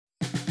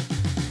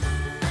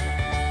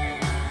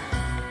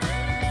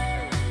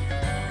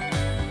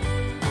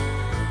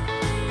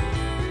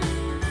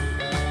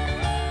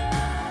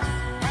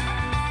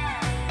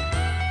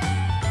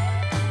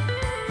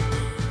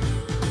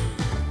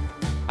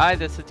Hi,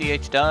 this is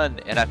DH Dunn,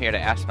 and I'm here to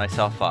ask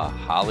myself a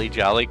holly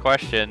jolly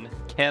question.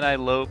 Can I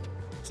lope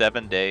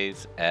 7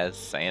 days as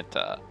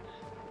Santa?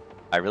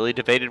 I really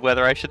debated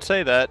whether I should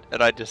say that,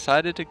 and I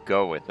decided to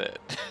go with it.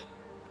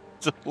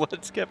 So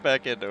let's get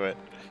back into it.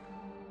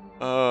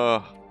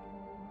 I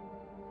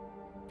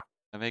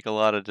make a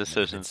lot of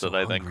decisions that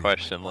I then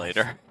question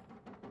later.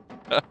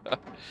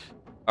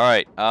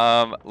 Alright,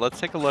 let's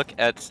take a look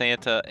at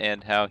Santa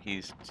and how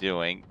he's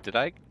doing. Did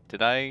I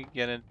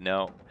get in?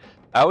 No.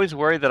 I always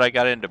worry that I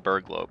got into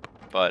Berglope,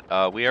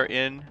 but we are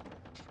in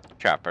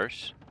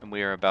Trappers, and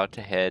we are about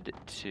to head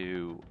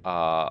to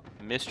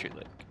Mystery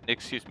Lake.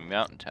 Excuse me,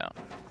 Mountain Town.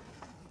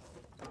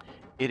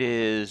 It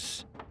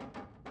is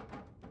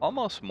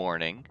almost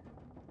morning.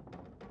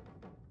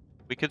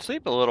 We could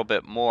sleep a little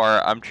bit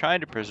more. I'm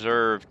trying to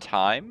preserve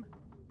time.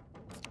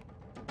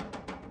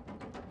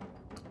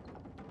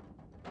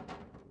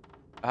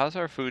 How's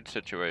our food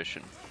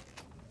situation?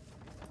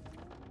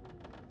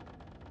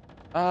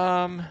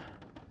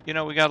 You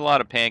know, we got a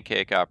lot of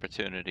pancake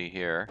opportunity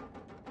here.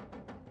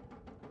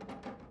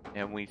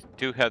 And we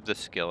do have the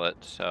skillet,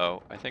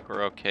 so I think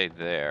we're okay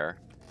there.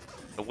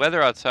 The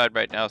weather outside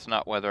right now is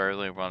not weather I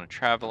really want to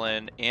travel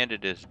in, and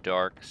it is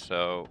dark,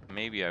 so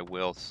maybe I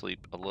will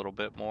sleep a little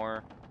bit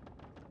more.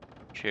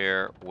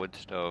 Chair, wood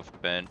stove,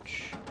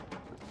 bench.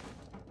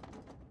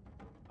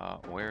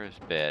 Where is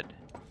bed?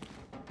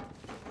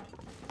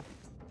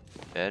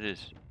 Bed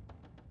is...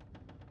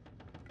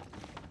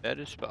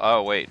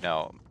 Oh, wait,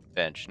 no.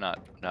 Bench, not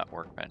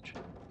workbench.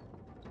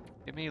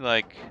 Give me,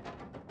 like,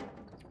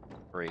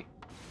 3. See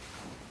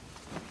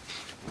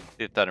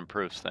if that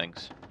improves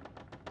things.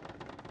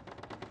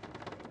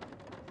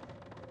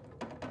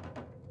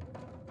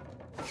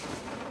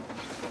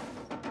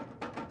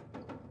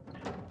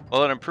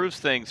 Well, it improves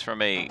things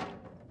from a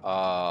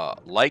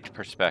light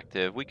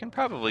perspective. We can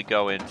probably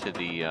go into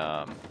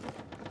the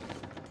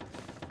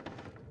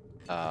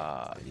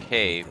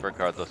cave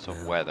regardless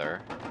of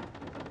weather.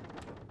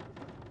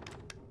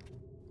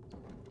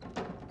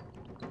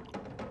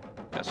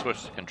 I'll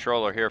switch the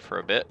controller here for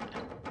a bit.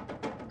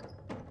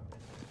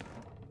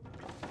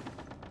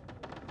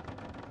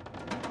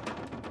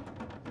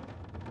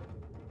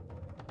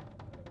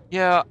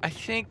 Yeah, I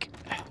think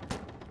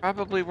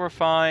probably we're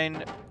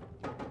fine.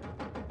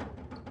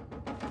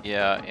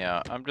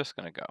 Yeah, I'm just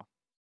gonna go.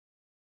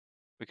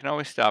 We can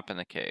always stop in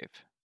the cave.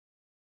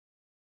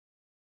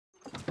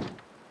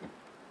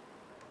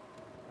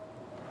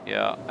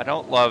 Yeah, I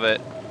don't love it.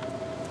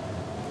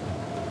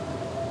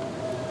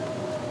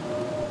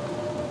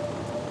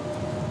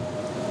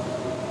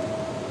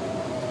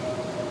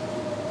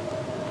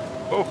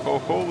 Oh,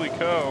 holy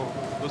cow.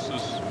 This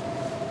is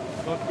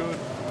not good.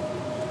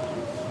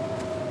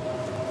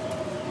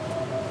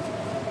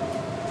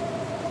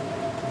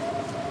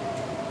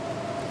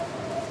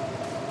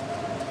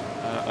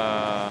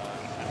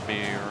 Should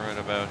be right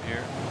about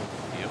here.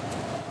 Yep.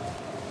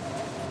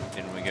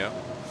 In we go.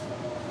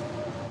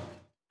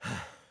 Do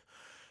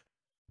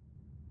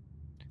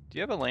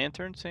you have a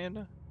lantern,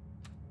 Santa?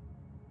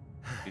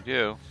 You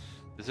do.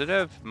 Does it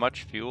have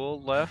much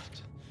fuel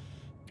left?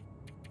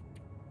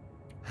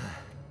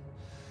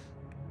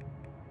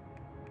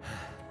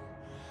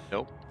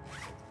 Nope.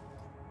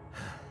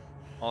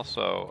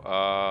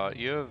 Also,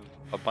 you have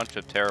a bunch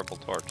of terrible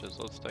torches.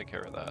 Let's take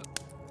care of that.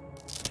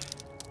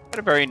 Had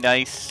a very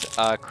nice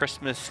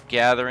Christmas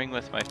gathering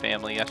with my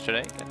family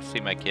yesterday. Got to see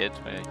my kids,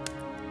 my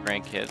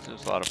grandkids. It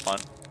was a lot of fun.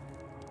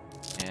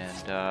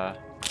 And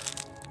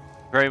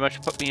very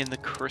much put me in the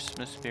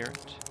Christmas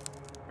spirit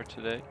for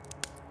today.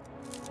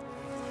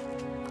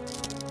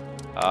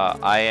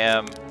 I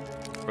am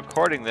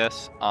recording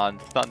this on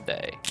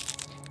Sunday,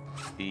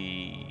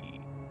 the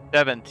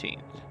 17th.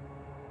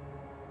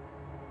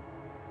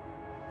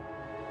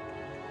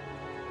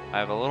 I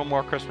have a little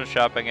more Christmas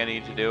shopping I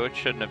need to do.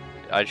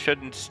 I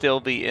shouldn't still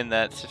be in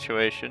that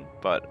situation,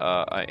 but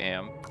I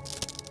am.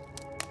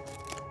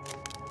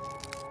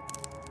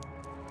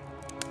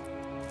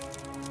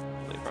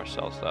 Leave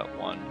ourselves that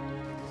one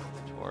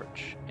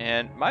torch.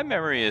 And my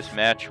memory is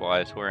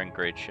match-wise, we're in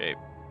great shape.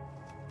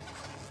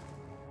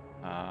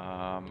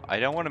 I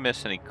don't want to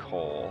miss any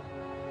coal.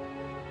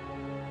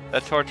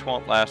 That torch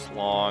won't last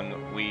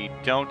long. We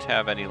don't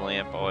have any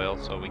lamp oil,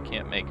 so we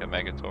can't make a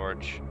mega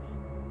torch.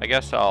 I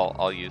guess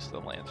I'll use the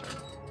lantern.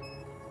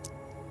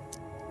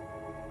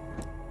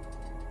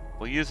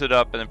 We'll use it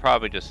up and then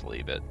probably just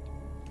leave it.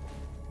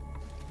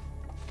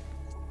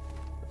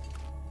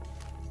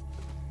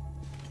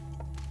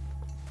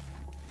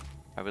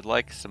 I would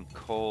like some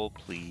coal,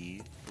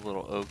 please. A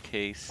little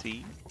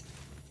OKC.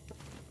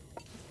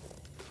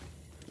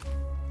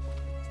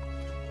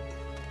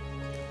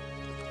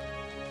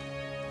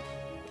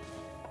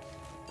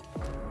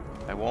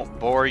 I won't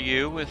bore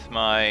you with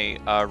my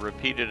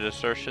repeated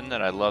assertion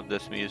that I love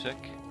this music.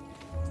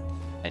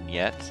 And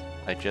yet,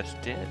 I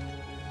just did.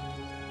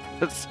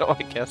 So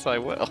I guess I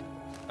will.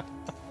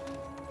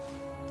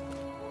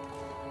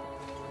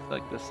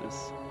 Like that's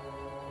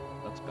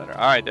better.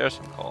 Alright, there's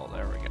some coal.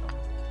 There we go.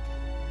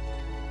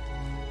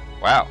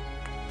 Wow.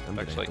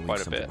 Actually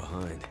quite a bit.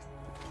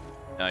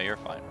 No, you're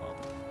fine, Will.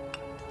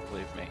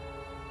 Believe me.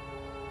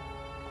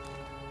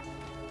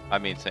 I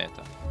mean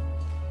Santa.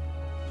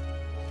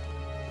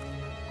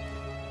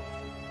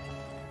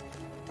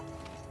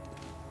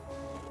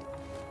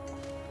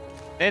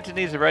 Santa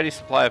needs a ready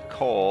supply of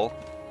coal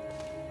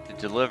to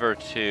deliver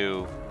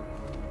to,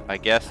 I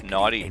guess,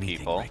 naughty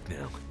people. Right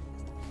now.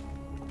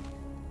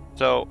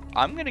 So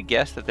I'm gonna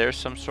guess that there's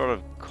some sort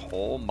of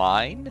coal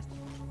mine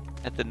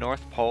at the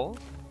North Pole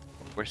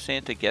where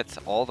Santa gets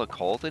all the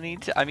coal that he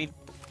needs. I mean,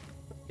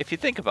 if you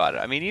think about it,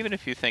 I mean, even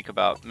if you think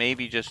about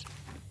maybe just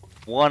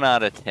 1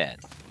 out of 10.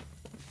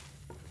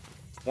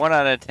 1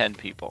 out of 10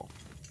 people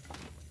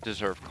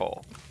deserve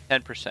coal.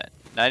 10%.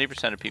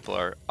 90% of people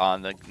are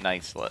on the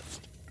nice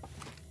list.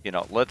 You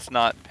know, let's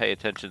not pay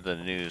attention to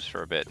the news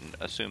for a bit and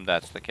assume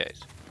that's the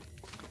case.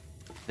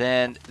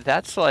 Then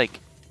that's like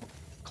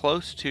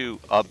close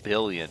to a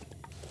billion.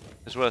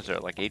 Because what is there,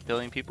 like 8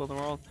 billion people in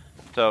the world?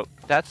 So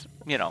that's,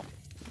 you know,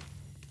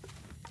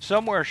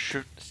 somewhere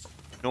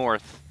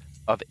north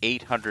of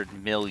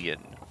 800 million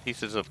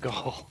pieces of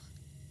coal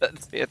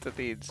that Santa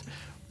needs.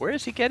 Where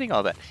is he getting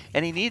all that?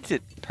 And he needs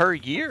it per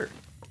year.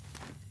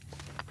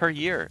 Per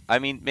year. I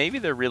mean, maybe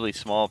they're really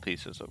small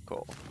pieces of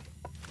coal.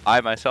 I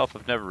myself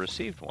have never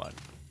received one.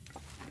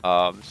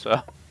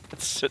 So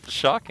it's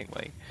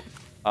shockingly.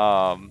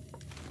 But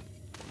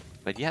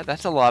yeah,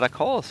 that's a lot of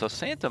coal. So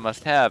Santa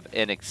must have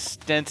an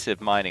extensive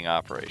mining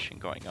operation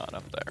going on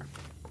up there.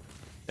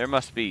 There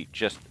must be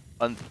just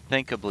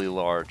unthinkably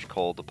large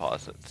coal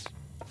deposits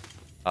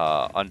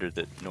under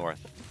the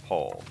North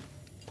Pole,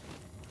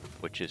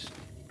 which is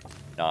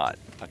not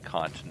a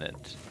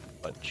continent,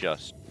 but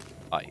just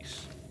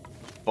ice.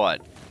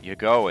 But you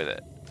go with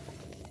it.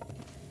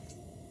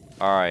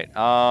 Alright,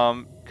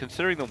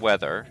 considering the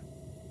weather,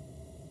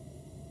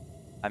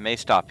 I may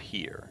stop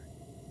here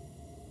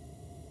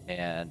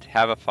and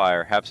have a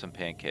fire, have some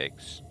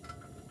pancakes,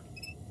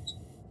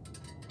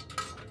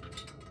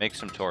 make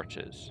some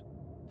torches.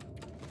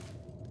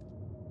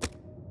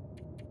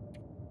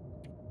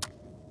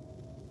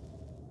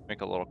 Make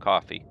a little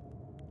coffee.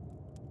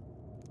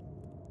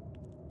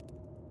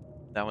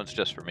 That one's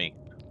just for me.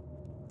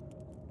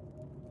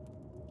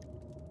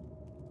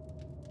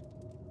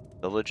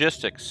 The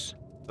logistics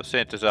of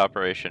Santa's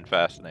operation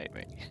fascinate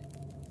me.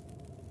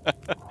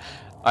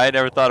 I had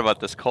never thought about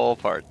this coal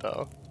part,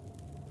 though.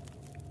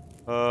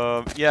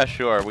 Yeah,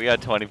 sure. We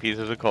got 20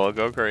 pieces of coal.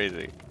 Go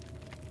crazy.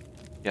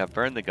 Yeah,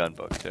 burn the gun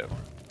book, too.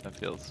 That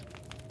feels...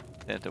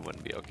 Santa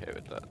wouldn't be okay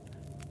with that.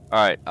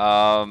 Alright,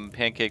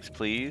 pancakes,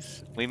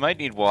 please. We might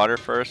need water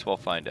first. We'll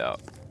find out.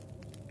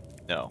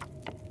 No.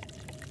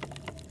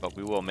 But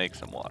we will make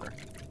some water.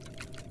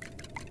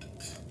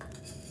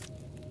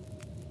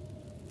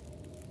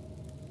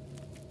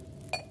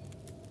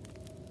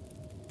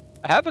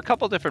 I have a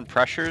couple different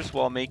pressures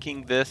while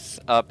making this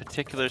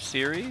particular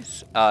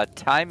series,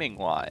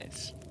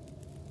 timing-wise.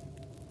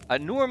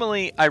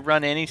 Normally, I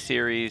run any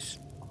series,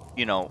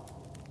 you know,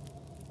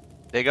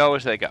 they go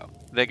as they go.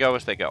 They go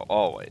as they go,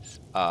 always.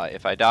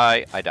 If I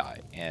die, I die.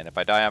 And if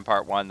I die on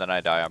part 1, then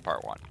I die on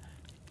part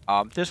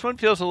 1. This one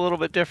feels a little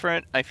bit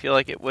different. I feel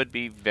like it would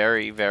be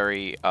very,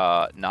 very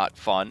not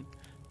fun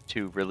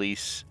to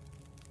release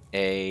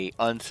a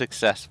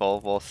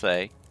unsuccessful, we'll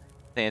say,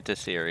 Santa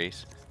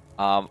series.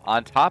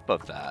 On top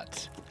of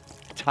that,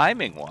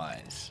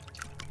 timing-wise,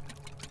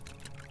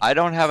 I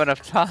don't have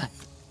enough time.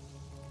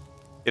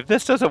 If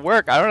this doesn't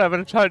work, I don't have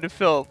enough time to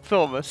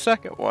film a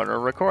second one or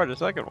record a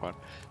second one.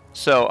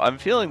 So I'm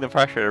feeling the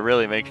pressure to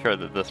really make sure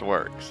that this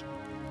works.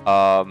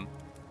 And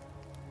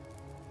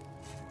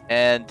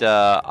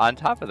on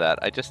top of that,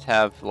 I just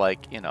have, like,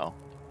 you know,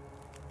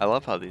 I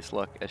love how these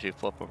look as you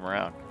flip them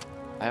around.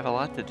 I have a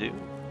lot to do.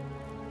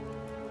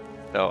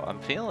 So I'm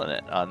feeling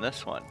it on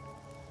this one.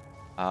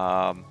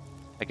 I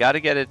got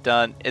to get it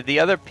done. The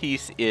other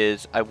piece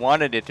is I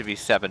wanted it to be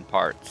 7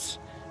 parts.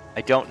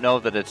 I don't know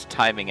that it's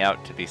timing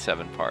out to be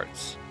 7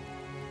 parts.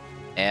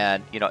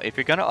 And, you know, if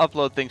you're going to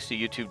upload things to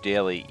YouTube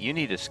daily, you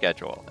need a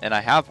schedule. And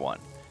I have one.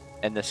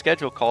 And the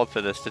schedule called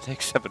for this to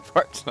take 7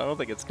 parts, and I don't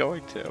think it's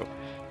going to.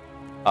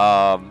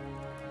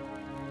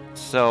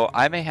 So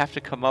I may have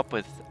to come up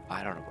with,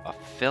 I don't know, a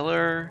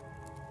filler.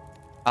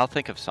 I'll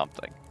think of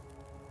something.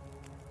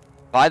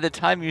 By the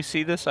time you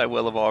see this, I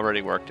will have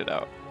already worked it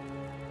out.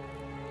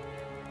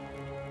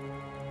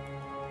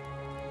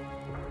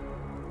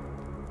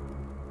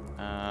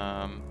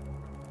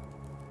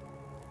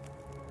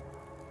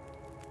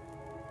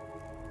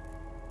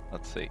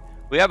 Let's see.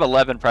 We have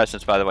 11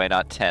 presents, by the way,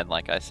 not 10,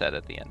 like I said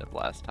at the end of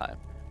last time.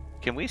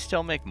 Can we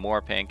still make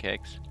more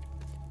pancakes?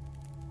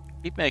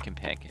 Keep making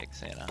pancakes,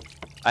 Santa.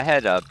 I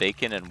had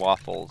bacon and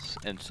waffles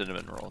and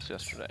cinnamon rolls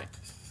yesterday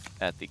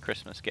at the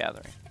Christmas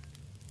gathering,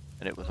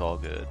 and it was all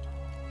good.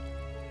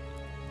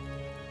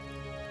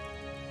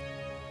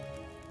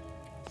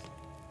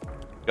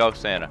 Go,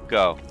 Santa,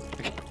 go.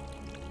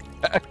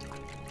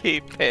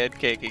 Keep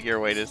pancaking your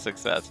way to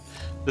success.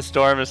 The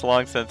storm is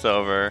long since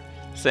over.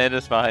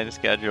 Santa's behind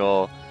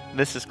schedule.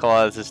 Mrs.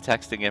 Claus is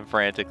texting him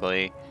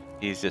frantically.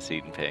 He's just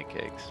eating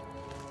pancakes.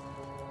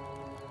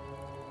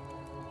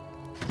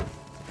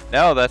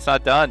 No, that's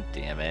not done.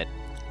 Damn it.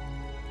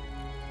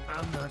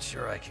 I'm not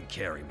sure I can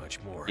carry much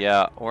more.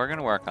 Yeah, we're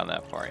gonna work on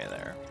that for you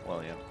there,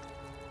 William.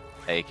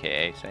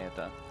 AKA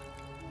Santa.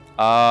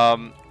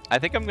 I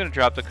think I'm gonna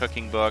drop the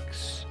cooking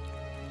books.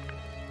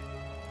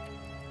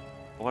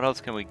 What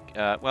else can we...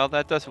 well,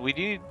 that does... We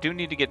do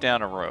need to get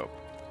down a rope.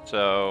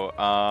 So,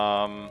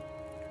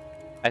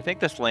 I think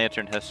this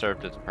lantern has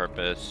served its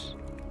purpose.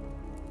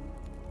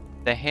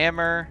 The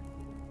hammer...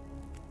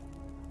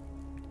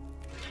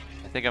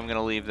 I think I'm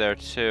gonna leave there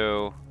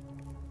too.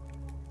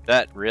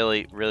 That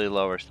really, really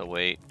lowers the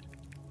weight.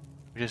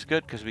 Which is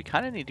good, because we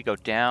kind of need to go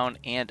down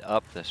and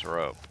up this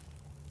rope.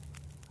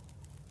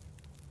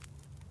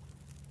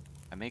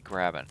 I may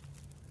grab it.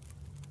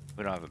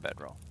 We don't have a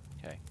bedroll.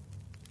 Okay.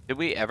 Did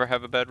we ever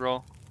have a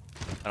bedroll?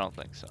 I don't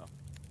think so.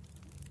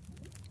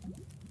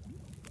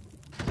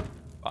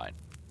 Fine.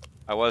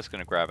 I was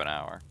gonna grab an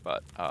hour,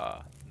 but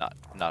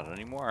not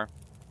anymore.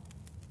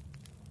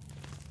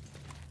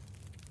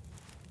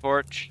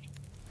 Torch.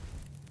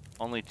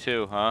 Only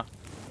 2, huh?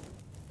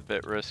 A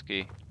bit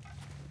risky.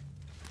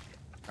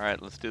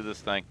 Alright, let's do this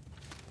thing.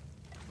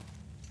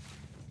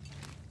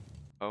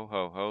 Ho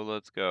ho ho,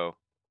 let's go.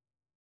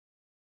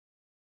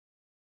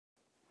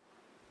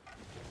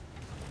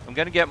 I'm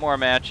gonna get more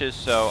matches,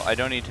 so I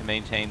don't need to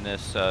maintain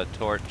this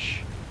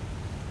torch.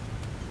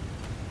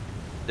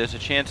 There's a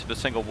chance of a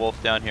single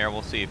wolf down here.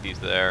 We'll see if he's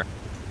there.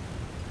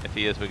 If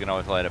he is, we can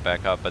always light it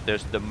back up. But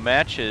there's the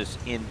matches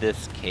in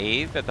this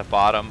cave at the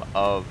bottom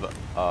of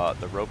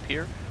the rope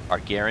here are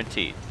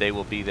guaranteed. They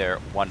will be there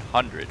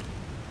 100%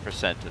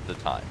 of the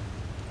time.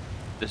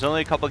 There's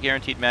only a couple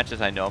guaranteed matches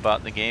I know about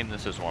in the game.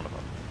 This is one of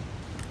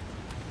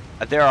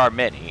them. There are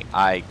many.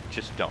 I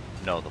just don't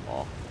know them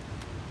all.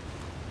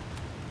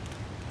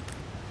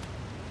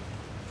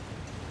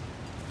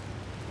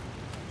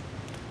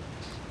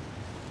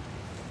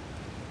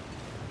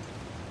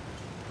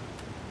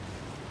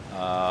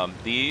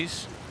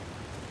 These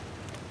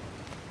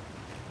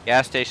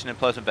gas station in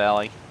Pleasant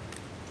Valley,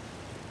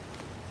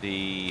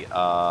 the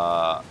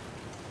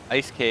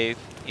ice cave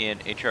in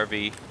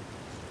HRV,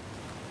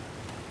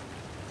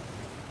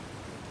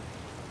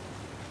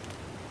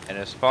 and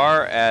as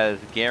far as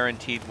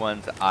guaranteed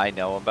ones I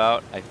know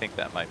about, I think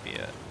that might be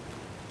it.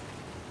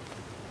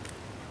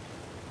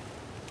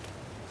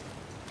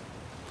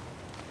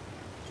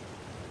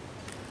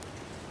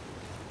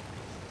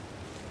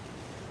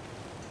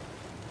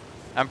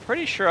 I'm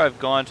pretty sure I've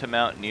gone to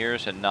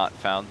Mountaineers and not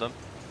found them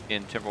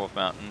in Timberwolf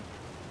Mountain.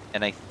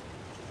 And I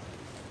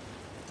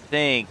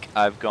think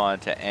I've gone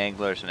to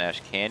Anglers and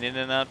Ash Canyon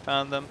and not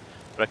found them.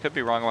 But I could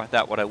be wrong about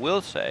that. What I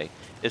will say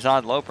is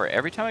on Loper,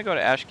 every time I go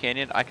to Ash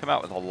Canyon, I come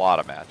out with a lot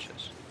of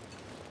matches.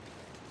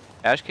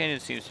 Ash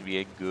Canyon seems to be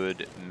a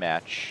good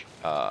match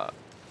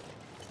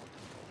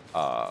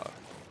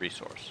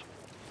resource.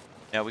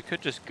 Now we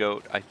could just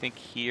goat. I think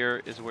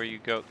here is where you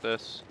goat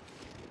this.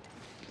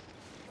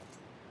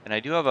 And I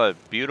do have a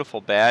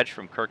beautiful badge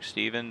from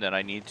KirkSteven that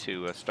I need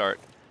to start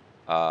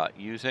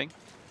using.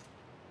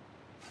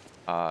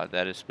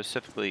 That is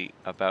specifically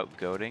about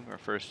goating.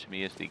 Refers to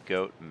me as the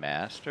goat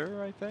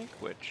master, I think,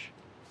 which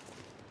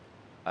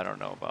I don't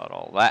know about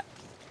all that,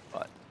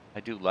 but I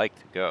do like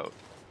to goat.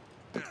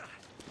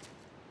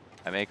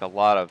 I make a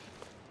lot of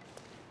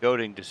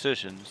goating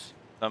decisions,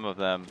 some of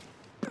them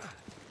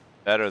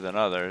better than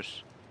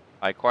others.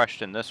 I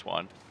question this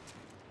one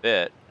a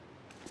bit.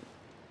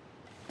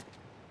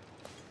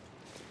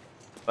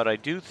 But I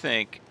do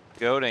think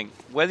goating,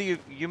 whether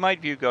you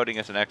might view goating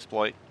as an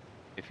exploit,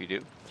 if you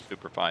do,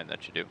 super fine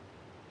that you do.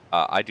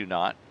 I do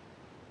not,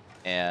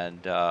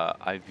 and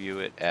I view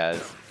it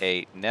as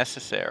a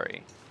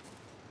necessary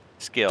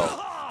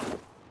skill.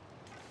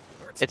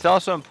 It's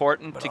also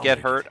important to get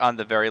hurt on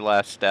the very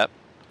last step.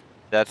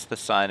 That's the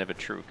sign of a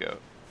true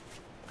goat.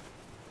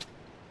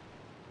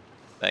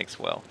 Thanks,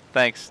 Will.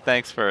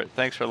 Thanks for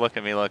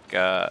looking me look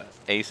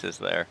aces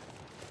there.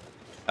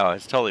 Oh,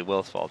 it's totally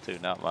Will's fault too,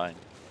 not mine.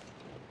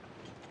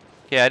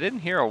 Okay, I didn't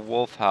hear a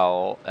wolf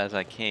howl as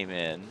I came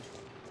in,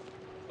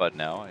 but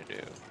now I do.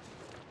 Do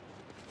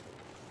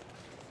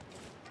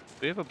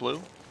we have a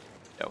blue?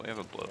 Yeah, we have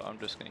a blue. I'm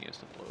just gonna use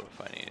the blue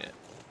if I need it.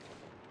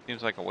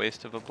 Seems like a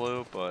waste of a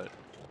blue, but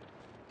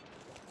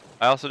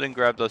I also didn't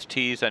grab those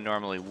teas I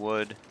normally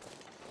would.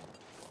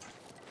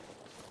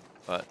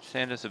 But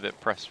Santa's a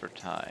bit pressed for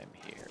time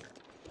here.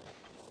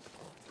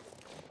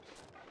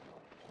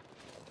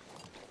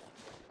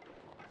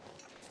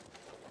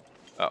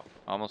 Oh,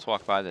 almost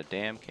walked by the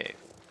damn cave.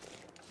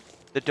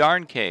 The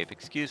darn cave,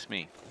 excuse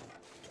me.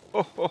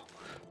 Oh,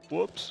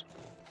 whoops.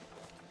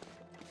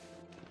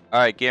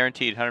 Alright,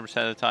 guaranteed 100%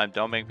 of the time.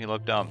 Don't make me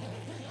look dumb.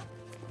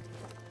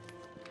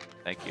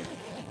 Thank you.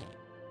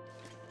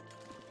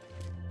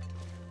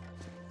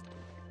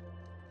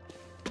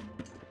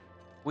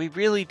 We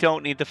really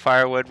don't need the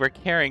firewood. We're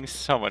carrying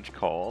so much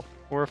coal.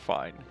 We're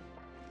fine.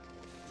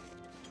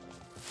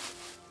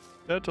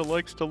 Santa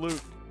likes to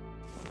loot.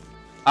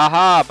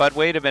 Aha, but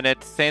wait a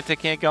minute. Santa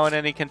can't go in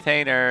any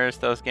containers.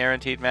 Those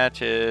guaranteed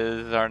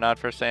matches are not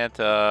for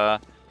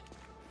Santa.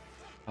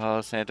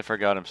 Oh, Santa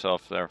forgot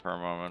himself there for a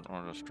moment.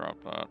 I'll just drop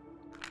that.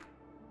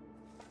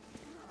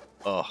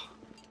 Ugh.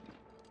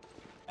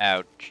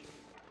 Ouch.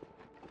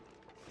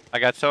 I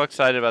got so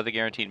excited about the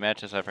guaranteed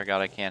matches I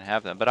forgot I can't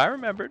have them. But I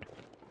remembered.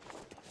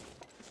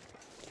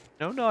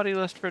 No naughty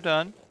list for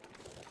Dunn.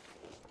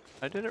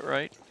 I did it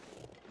right.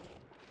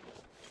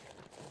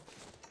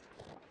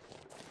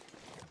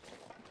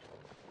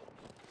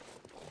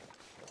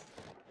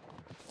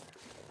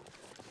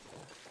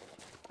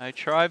 I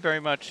try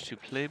very much to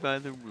play by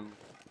the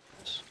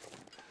rules.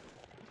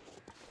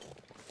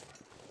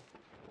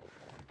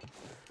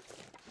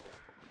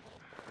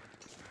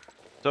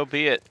 So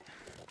be it.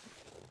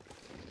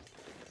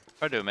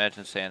 Try to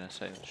imagine Santa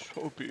saying,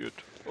 "So be it."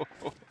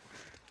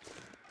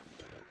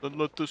 Then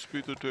let this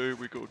be the day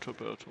we go to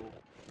battle.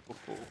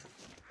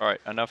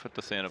 Alright, enough with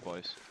the Santa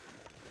voice.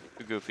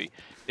 Too goofy.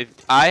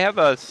 If I have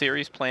a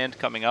series planned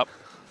coming up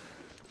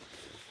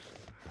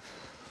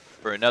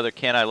for another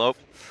Can I Lope.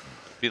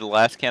 Be the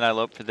last Can I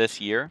Lope for this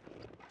year.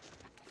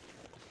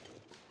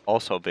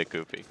 Also a bit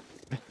goofy.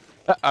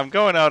 I'm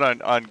going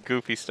out on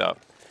goofy stuff.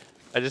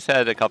 I just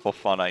had a couple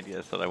fun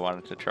ideas that I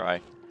wanted to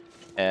try.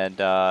 And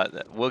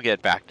we'll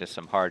get back to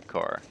some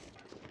hardcore.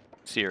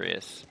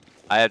 Serious.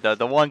 I had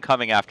the one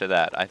coming after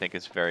that I think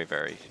is very,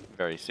 very,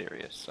 very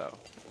serious. So,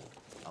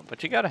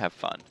 but you gotta have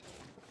fun.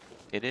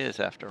 It is,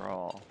 after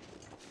all,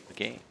 a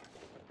game.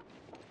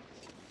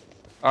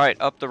 Alright,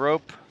 up the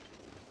rope.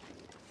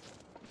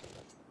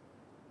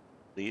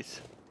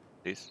 Please.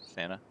 Please,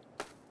 Santa.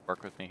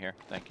 Work with me here.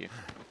 Thank you.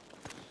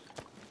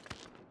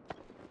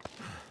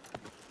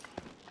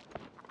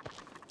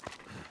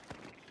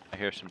 I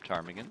hear some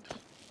ptarmigans.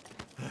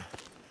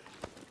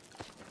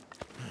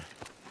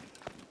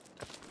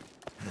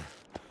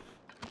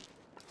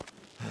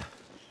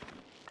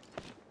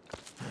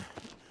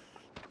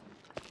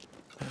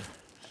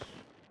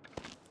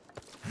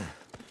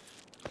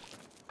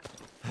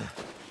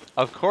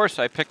 Of course,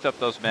 I picked up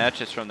those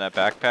matches from that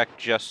backpack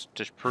just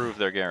to prove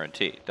they're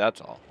guaranteed. That's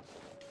all.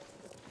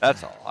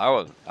 That's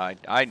all.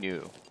 I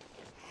knew.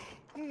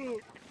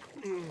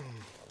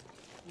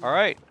 All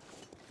right.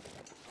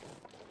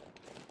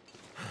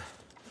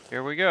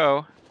 Here we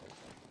go.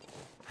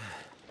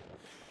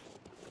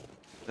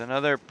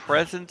 Another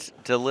present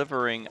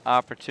delivering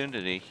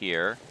opportunity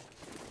here.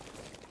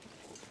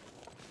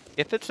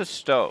 If it's a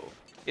stove,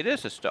 it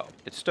is a stove.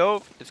 It's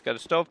stove. It's got a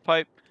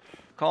stovepipe.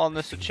 Calling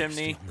this a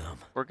chimney.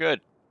 We're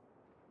good.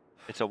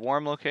 It's a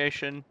warm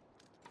location.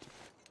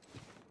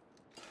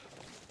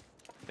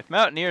 If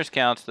Mountaineers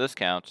counts, this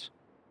counts.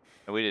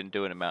 And we didn't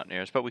do it in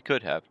Mountaineers, but we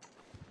could have.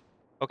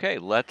 Okay,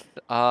 let's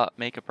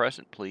make a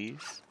present,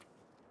 please.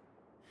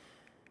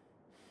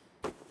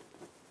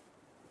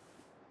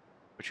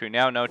 Which we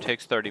now know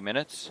takes 30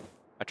 minutes.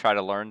 I try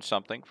to learn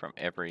something from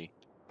every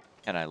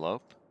Can I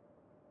Lope.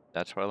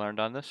 That's what I learned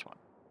on this one.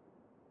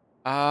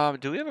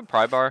 Do we have a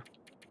pry bar?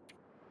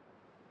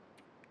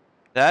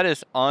 That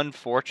is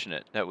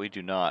unfortunate that we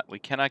do not. We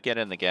cannot get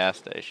in the gas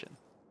station.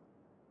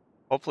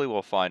 Hopefully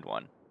we'll find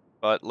one.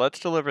 But let's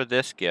deliver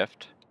this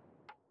gift.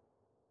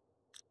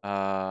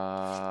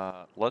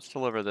 Let's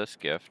deliver this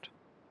gift.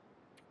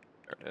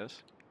 There it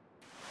is.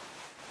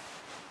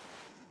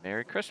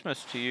 Merry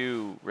Christmas to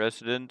you,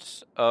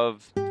 residents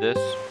of this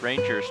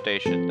ranger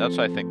station. That's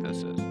what I think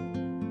this is.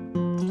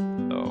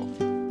 So,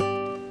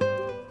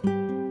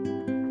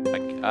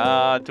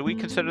 do we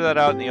consider that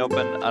out in the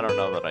open? I don't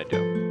know that I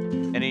do.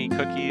 Any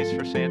cookies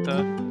for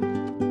Santa?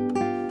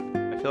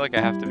 I feel like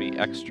I have to be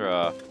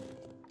extra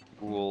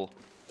rule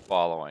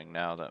following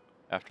now that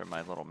after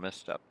my little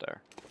misstep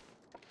there.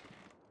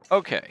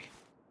 Okay.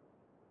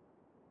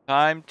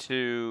 Time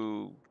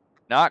to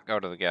not go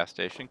to the gas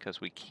station because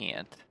we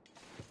can't.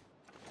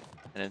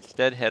 And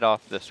instead head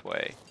off this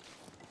way.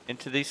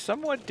 Into the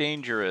somewhat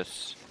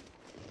dangerous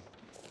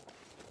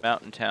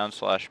mountain town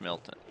 /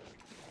 Milton.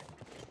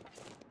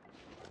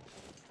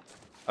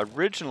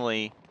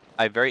 Originally,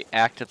 I very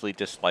actively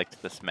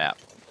disliked this map.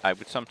 I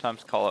would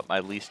sometimes call it my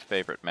least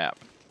favorite map.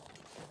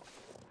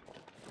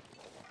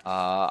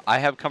 I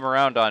have come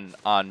around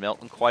on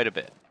Milton quite a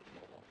bit.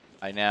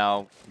 I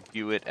now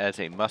view it as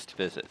a must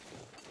visit.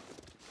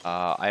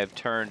 I have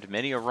turned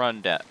many a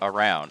run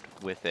around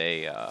with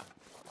a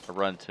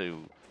run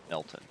to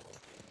Milton.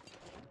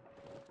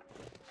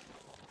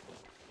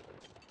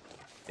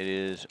 It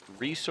is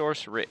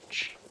resource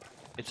rich.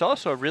 It's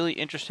also a really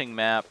interesting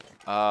map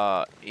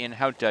in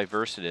how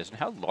diverse it is and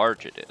how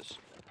large it is.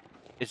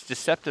 It's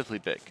deceptively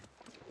big.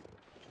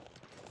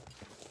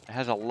 It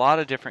has a lot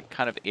of different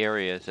kind of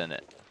areas in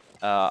it.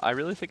 I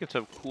really think it's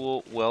a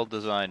cool,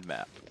 well-designed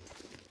map.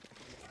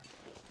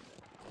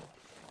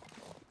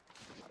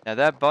 Now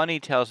that bunny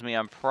tells me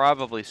I'm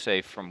probably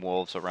safe from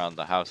wolves around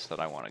the house that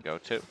I want to go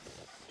to.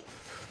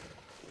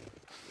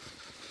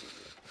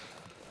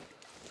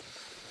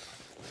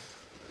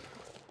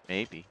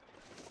 Maybe.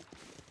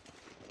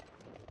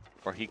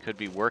 Or he could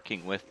be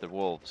working with the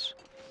wolves.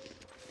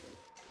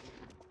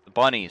 The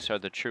bunnies are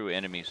the true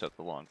enemies of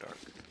the long dark.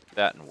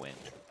 That and wind.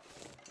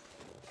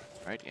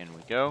 Right, in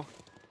we go.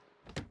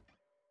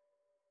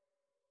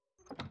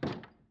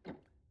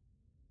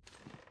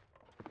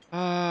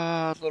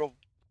 Little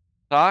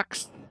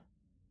socks.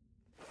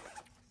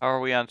 How are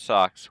we on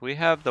socks? We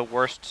have the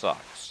worst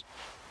socks.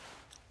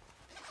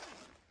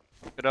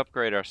 Could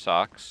upgrade our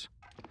socks.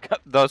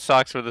 Those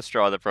socks were the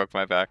straw that broke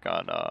my back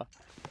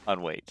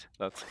on weight.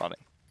 That's funny.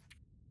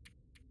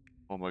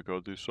 Oh my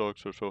god, these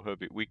socks are so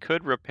heavy. We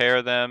could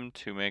repair them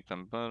to make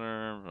them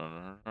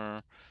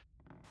better.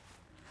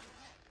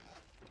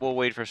 We'll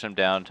wait for some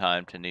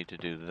downtime to need to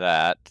do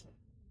that.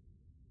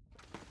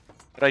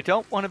 But I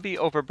don't want to be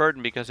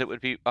overburdened because it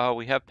would be... Oh,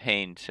 we have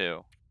pain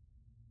too.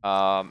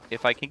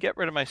 If I can get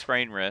rid of my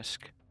sprain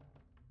risk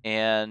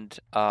and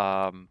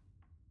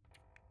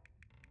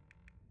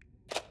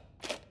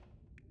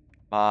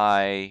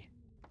my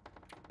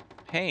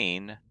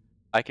pain,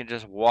 I can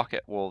just walk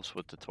at wolves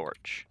with the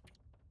torch.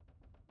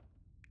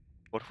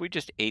 What if we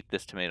just ate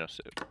this tomato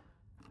soup?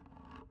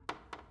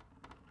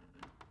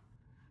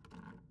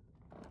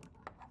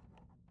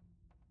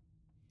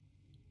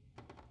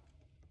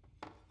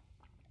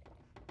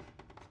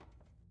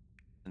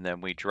 And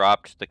then we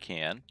dropped the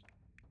can.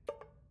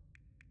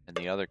 And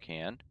the other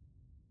can.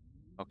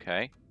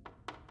 Okay.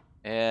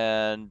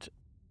 And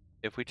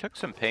if we took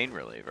some pain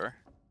reliever.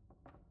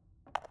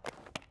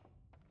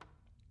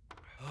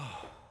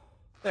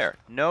 There.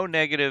 No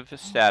negative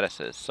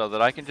statuses, so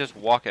that I can just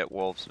walk at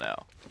wolves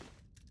now.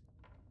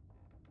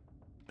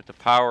 With the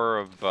power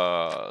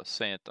of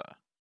Santa.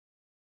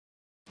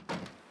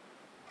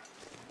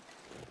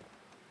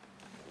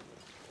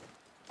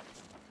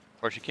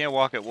 Of course, you can't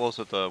walk at wolves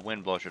if the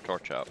wind blows your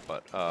torch out,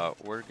 but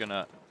we're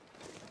gonna...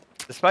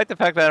 Despite the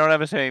fact that I don't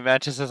have as many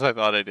matches as I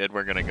thought I did,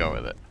 we're gonna go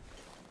with it.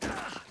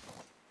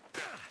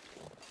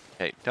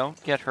 Okay,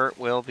 don't get hurt,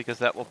 Will, because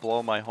that will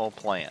blow my whole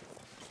plan.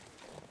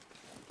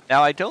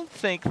 Now, I don't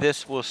think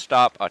this will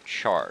stop a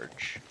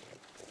charge.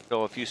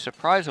 So if you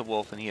surprise a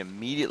wolf and he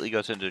immediately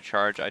goes into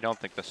charge, I don't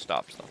think this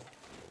stops them.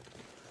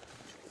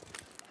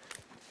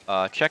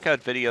 Check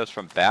out videos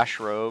from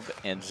Bashrobe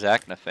and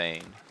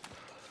Zachnafane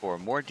for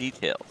more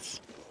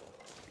details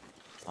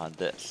on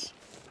this.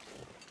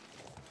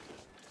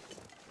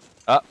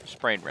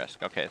 Sprain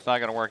risk. Okay, it's not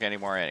going to work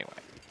anymore anyway.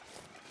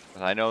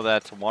 Because I know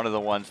that's one of the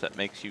ones that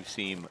makes you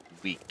seem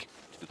weak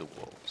to the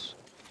wolves.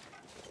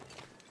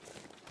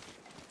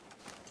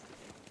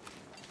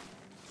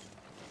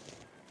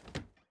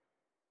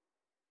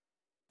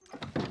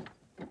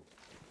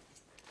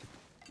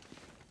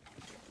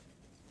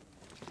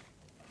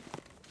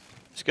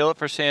 Skillet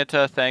for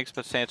Santa, thanks,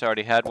 but Santa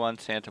already had one.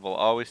 Santa will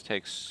always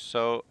take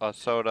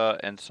soda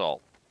and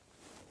salt.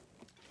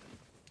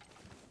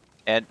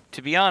 And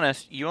to be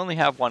honest, you only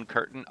have one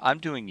curtain. I'm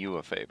doing you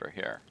a favor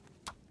here.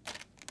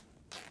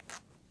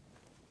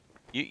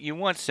 You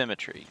want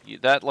symmetry.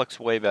 That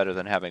looks way better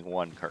than having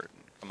one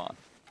curtain. Come on.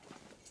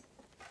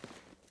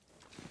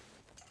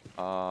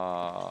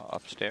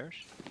 Upstairs?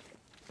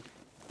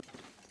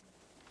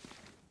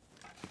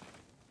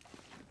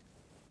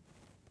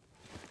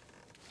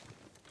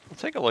 We'll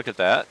take a look at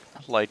that.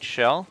 Light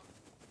shell.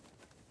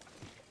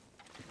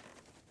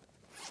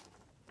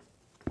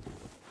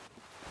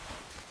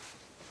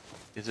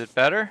 Is it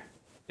better?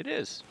 It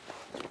is.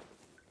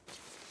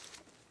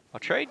 I'll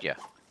trade you.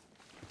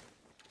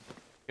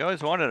 You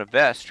always wanted a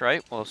vest,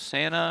 right? Well,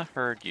 Santa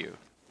heard you.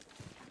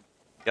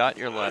 Got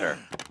your letter.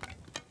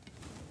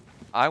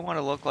 I want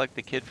to look like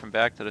the kid from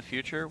Back to the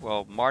Future.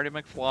 Well, Marty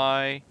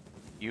McFly,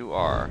 you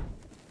are.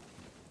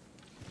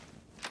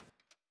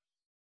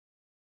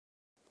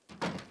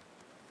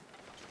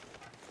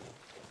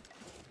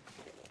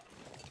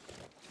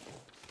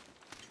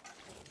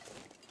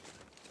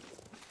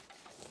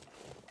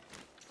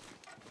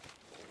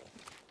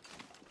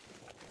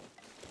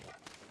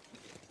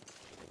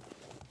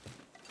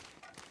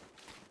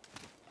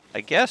 I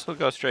guess we'll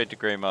go straight to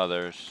Grey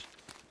Mother's.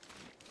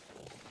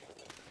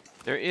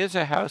 There is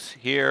a house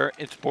here.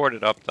 It's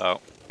boarded up, though.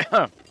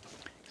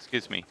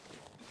 Excuse me.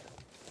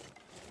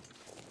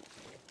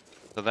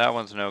 So that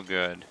one's no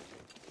good.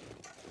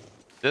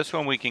 This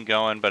one we can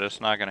go in, but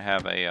it's not going to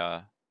have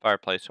a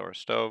fireplace or a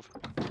stove.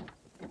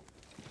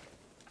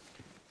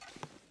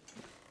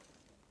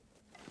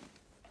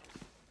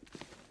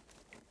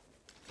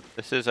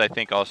 This is, I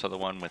think, also the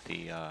one with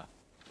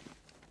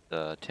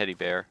the teddy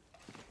bear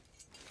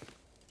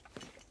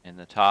in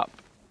the top.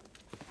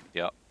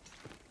 Yep.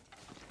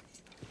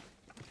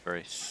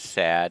 Very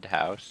sad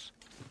house.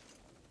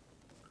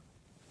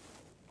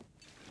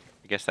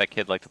 I guess that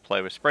kid liked to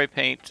play with spray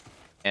paint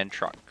and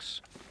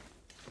trucks.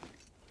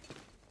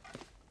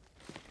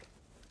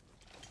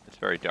 It's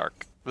very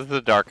dark. This is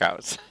a dark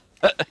house.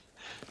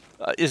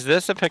 Is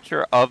this a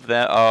picture of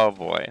that? Oh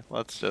boy.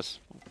 Let's just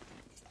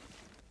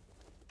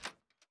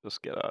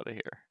get out of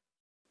here.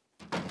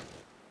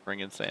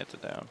 Bringing Santa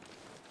down.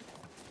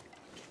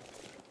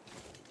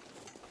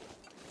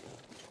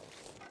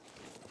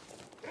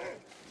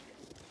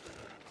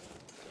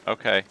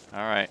 Okay,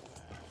 alright.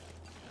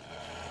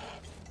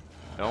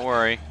 Don't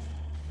worry.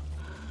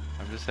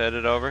 I'm just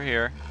headed over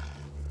here.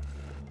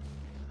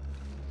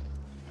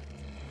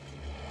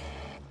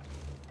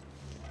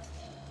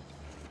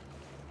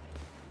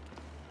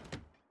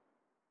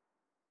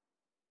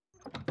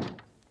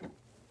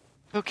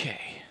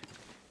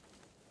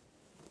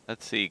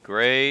 Let's see.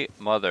 Gray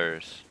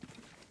mothers.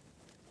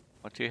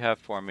 What do you have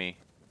for me,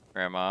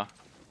 Grandma?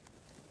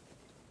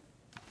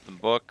 Some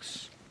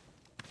books.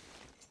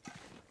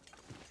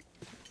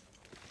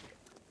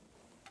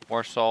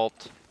 More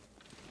salt.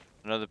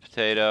 Another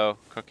potato.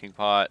 Cooking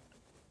pot.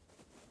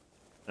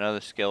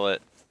 Another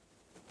skillet.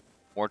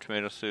 More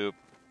tomato soup.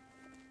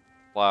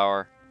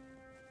 Flour.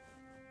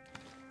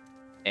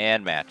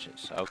 And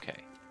matches. Okay.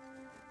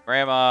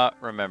 Grandma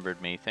remembered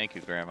me. Thank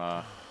you,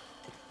 Grandma.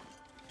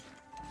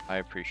 I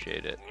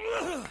appreciate it.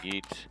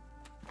 Eat.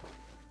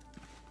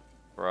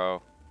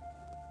 Bro.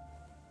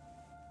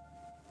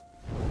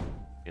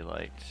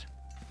 Delight.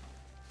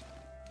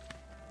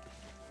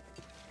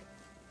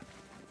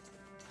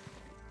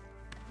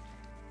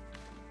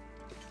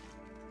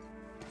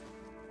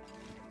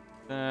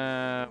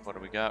 What do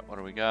we got? What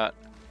do we got?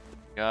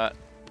 Got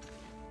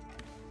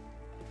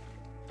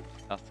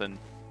nothing.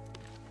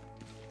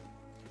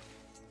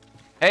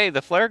 Hey,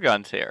 the flare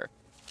gun's here.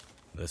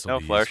 No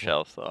flare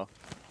shells though.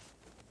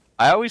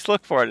 I always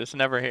look for it. It's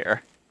never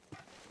here.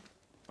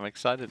 I'm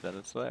excited that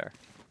it's there.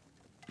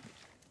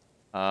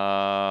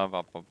 Bum,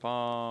 bum, bum,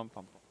 bum,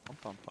 bum,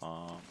 bum,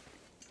 bum.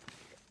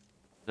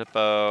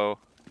 Zippo.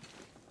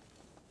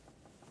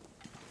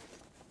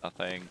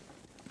 Nothing.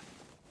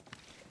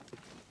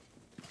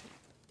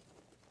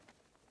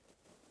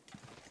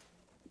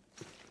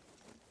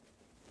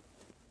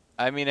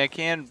 I mean, I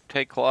can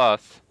take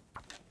cloth.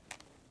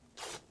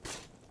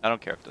 I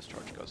don't care if this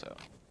torch goes out.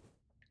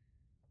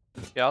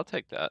 Yeah, I'll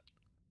take that.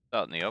 It's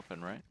out in the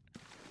open, right?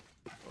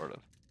 Sort of.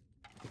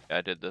 Yeah,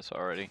 I did this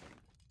already.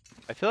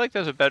 I feel like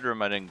there's a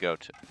bedroom I didn't go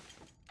to.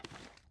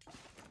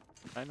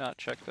 Can I not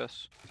check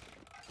this?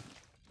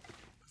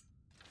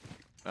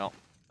 Well,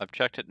 I've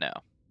checked it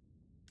now.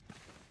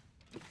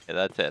 Yeah,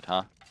 that's it,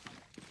 huh?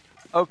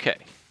 Okay.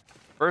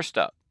 First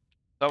up,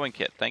 sewing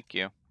kit. Thank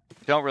you.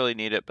 Don't really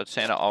need it, but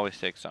Santa always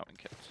takes sewing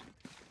kits.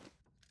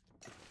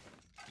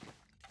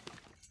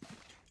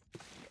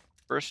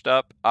 First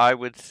up, I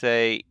would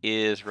say,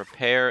 is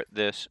repair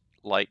this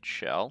light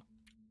shell.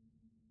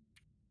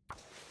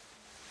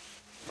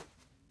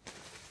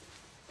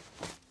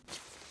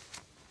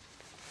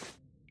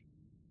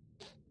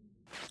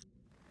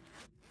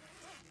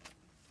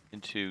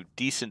 Into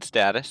decent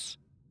status.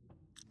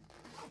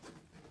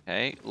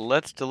 Okay,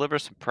 let's deliver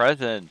some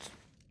presents.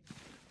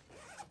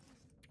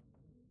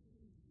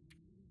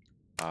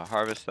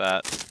 Harvest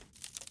that.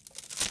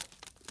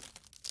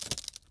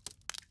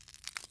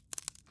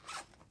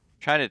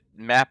 Trying to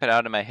map it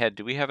out in my head.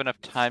 Do we have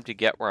enough time to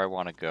get where I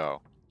want to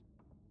go?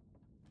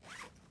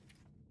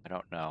 I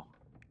don't know.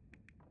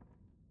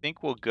 I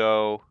think we'll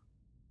go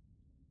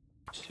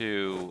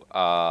to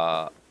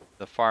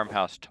the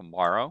farmhouse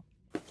tomorrow.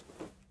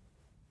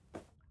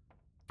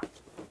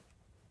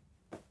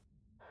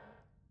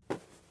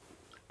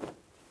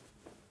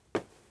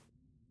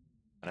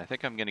 And I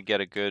think I'm going to get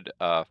a good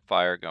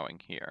fire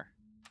going here.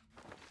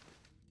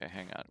 Okay,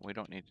 hang on. We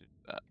don't need to do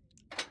that.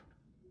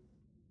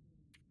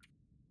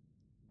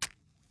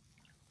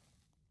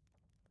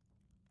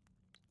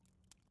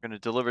 We're going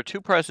to deliver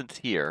 2 presents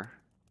here.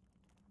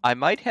 I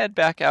might head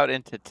back out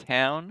into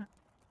town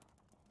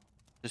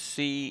to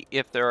see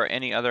if there are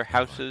any other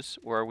houses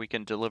where we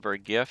can deliver a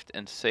gift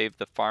and save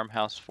the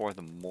farmhouse for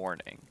the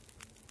morning.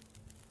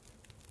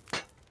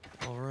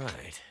 All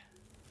right.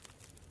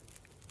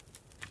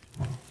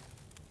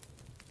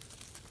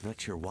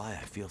 Not sure why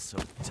I feel so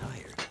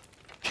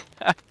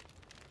tired.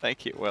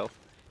 Thank you, Will.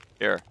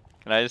 Here,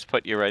 can I just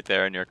put you right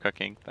there in your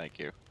cooking? Thank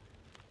you.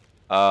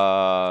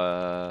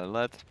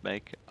 Let's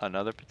make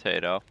another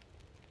potato.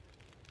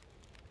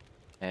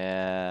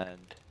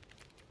 And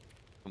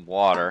some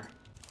water.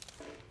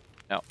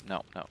 No.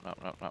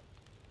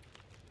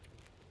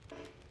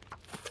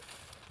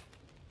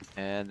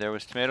 And there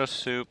was tomato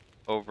soup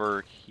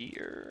over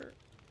here.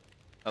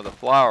 Oh, the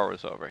flour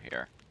was over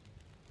here.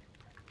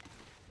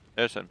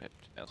 There's some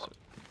tomato soup.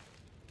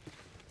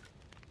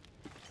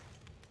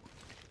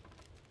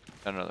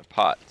 Got another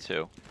pot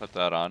too. Put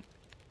that on.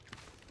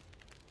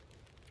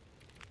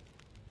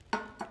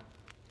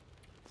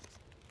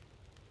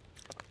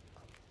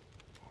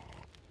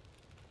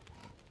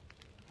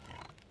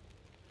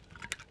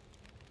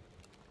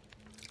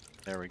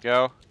 There we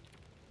go.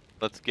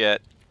 Let's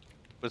get.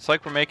 It's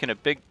like we're making a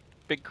big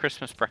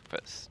Christmas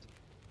breakfast.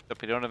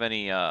 Except we don't have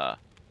any. We don't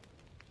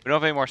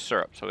have any more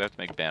syrup, so we have to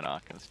make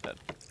bannock instead.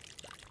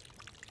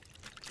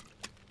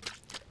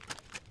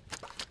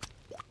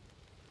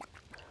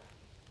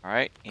 All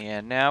right,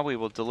 and now we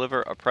will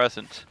deliver a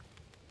present.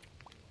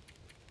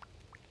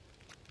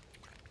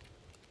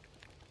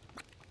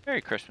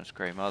 Merry Christmas,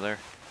 Grey Mother.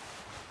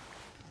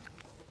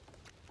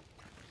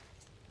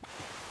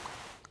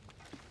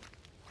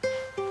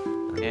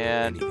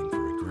 And anything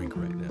for a drink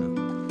right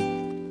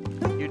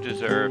now. You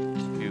deserve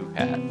 2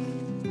 hats.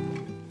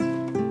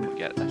 We'll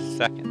get a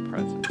second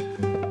present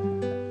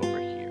over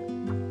here.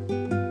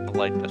 I'll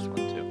light this one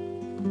too.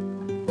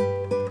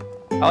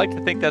 I like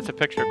to think that's a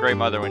picture of Grey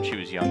Mother when she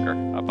was younger,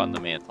 up on the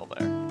mantle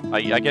there.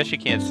 I guess you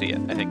can't see it.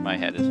 I think my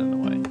head is in the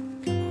way.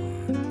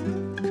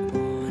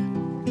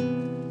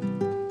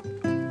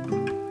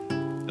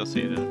 You'll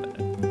see it in a minute.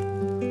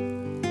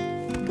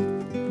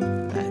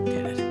 That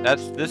did it.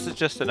 This is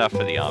just enough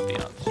for the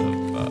ambiance of,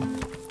 oh,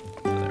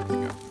 there we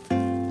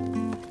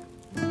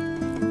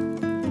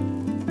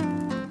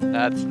go.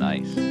 That's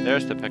nice.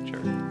 There's the picture,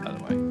 by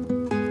the way.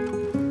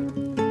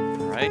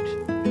 Alright,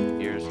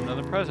 here's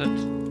another present.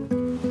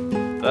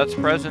 That's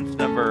present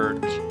number,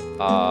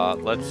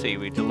 let's see,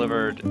 we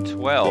delivered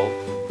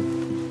 12.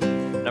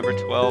 Number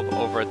 12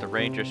 over at the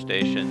ranger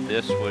station.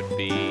 This would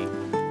be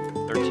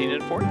 13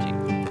 and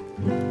 14.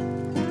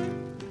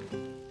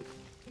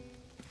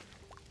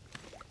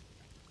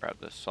 Grab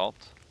this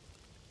salt.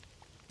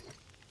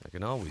 I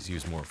can always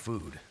use more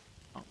food.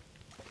 Oh,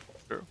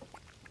 true.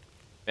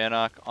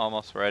 Bannock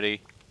almost ready.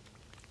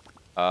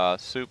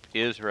 Soup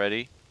is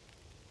ready.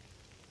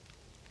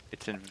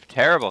 It's in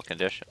terrible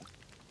condition.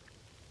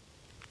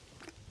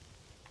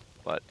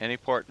 But any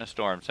port in a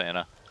storm,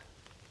 Santa.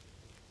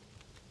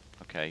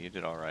 Okay, you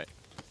did all right.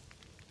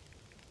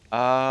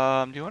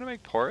 Do you want to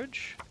make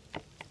porridge?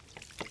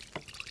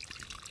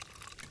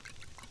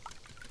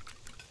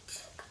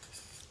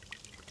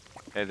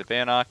 Okay, the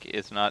bannock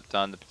is not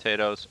done. The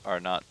potatoes are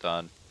not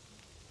done.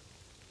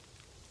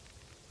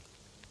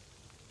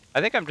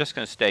 I think I'm just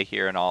going to stay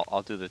here and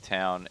I'll do the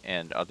town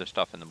and other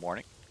stuff in the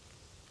morning.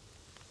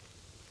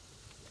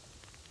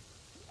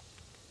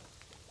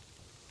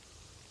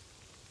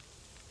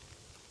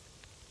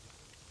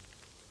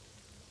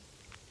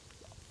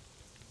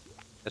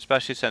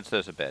 Especially since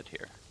there's a bed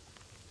here.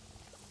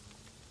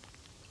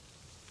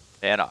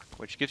 Bannock,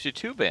 which gives you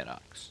 2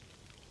 bannocks.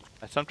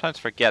 I sometimes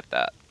forget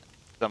that.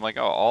 I'm like,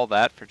 oh, all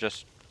that for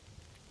just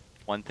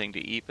one thing to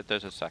eat, but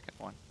there's a second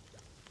one.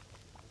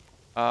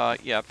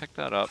 Yeah, pick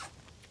that up.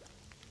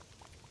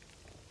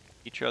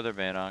 Eat your other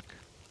bannock.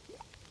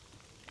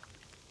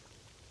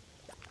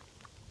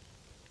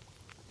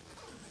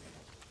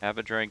 Have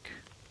a drink.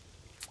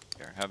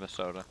 Here, have a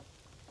soda.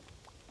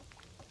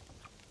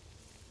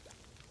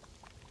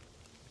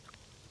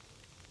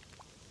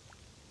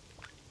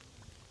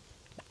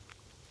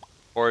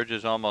 Porridge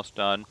is almost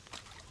done.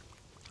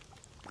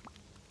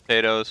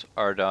 Potatoes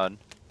are done.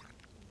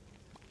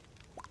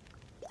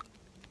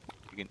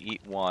 You can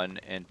eat one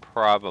and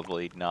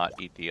probably not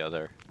eat the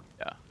other.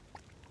 Yeah.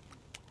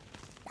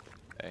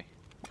 Okay.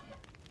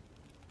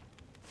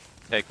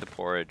 Take the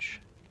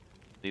porridge.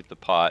 Leave the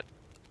pot.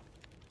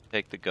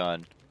 Take the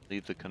gun.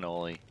 Leave the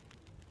cannoli.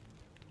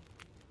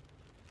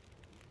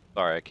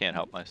 Sorry, I can't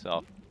help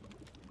myself.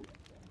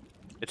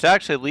 It's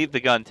actually leave the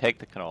gun, take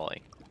the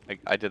cannoli.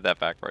 I did that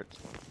backwards.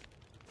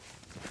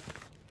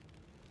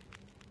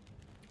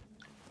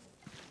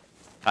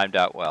 Timed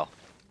out well.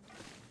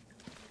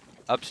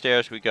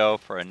 Upstairs we go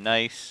for a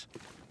nice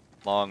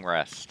long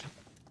rest.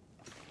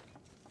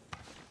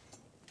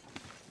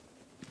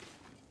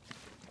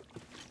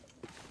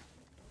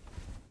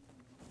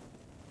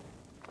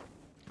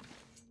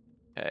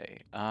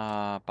 Okay,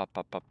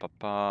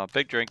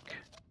 big drink.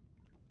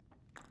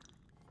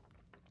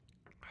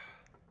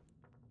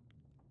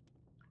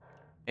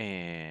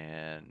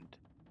 And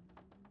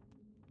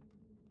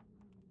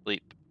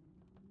sleep.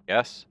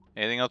 Yes?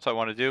 Anything else I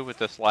want to do with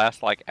this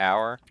last, like,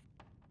 hour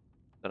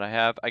that I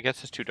have? I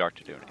guess it's too dark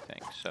to do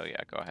anything, so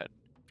yeah, go ahead.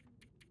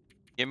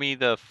 Give me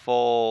the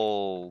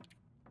full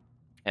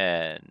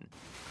 10.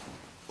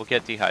 We'll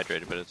get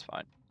dehydrated, but it's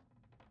fine.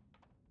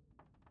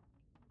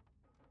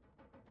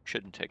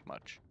 Shouldn't take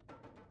much.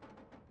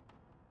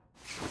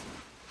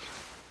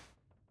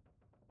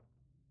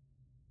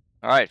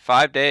 Alright,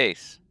 5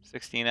 days.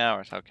 16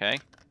 hours, okay.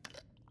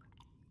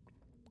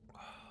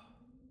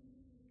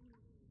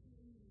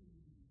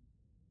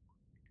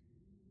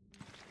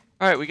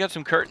 Alright, we got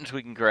some curtains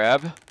we can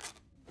grab.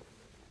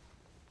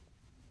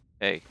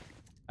 Hey,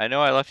 I know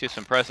I left you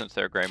some presents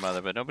there, Grey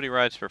Mother, but nobody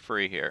rides for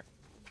free here.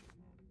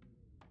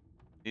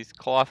 These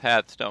cloth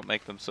hats don't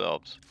make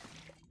themselves.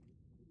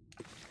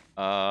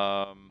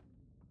 I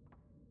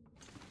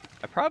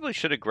probably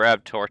should have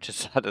grabbed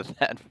torches out of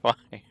that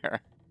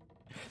fire.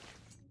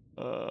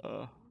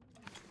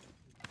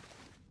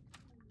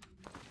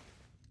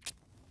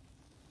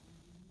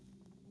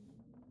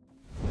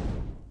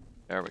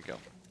 There we go.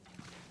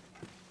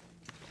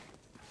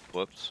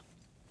 Whoops.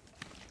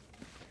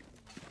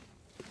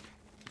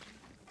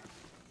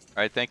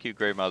 Alright, thank you,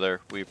 Grey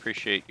Mother. We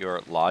appreciate your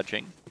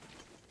lodging.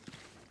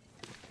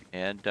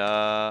 And,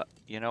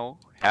 you know,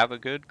 have a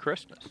good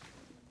Christmas.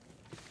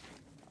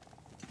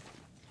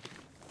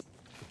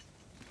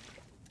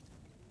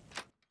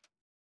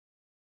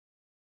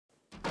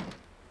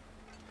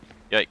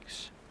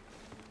 Yikes.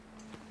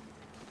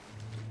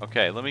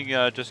 Okay, let me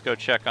just go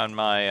check on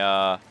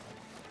my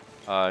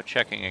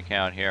checking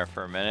account here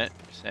for a minute.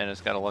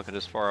 Santa's got to look at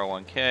his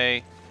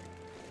 401k.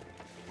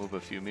 Move a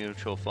few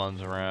mutual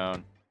funds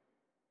around.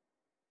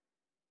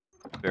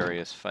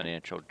 Various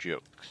financial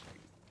jokes.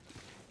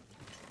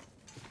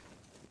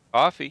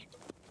 Coffee.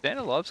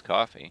 Santa loves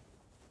coffee.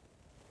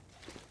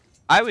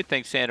 I would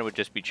think Santa would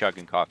just be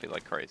chugging coffee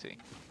like crazy.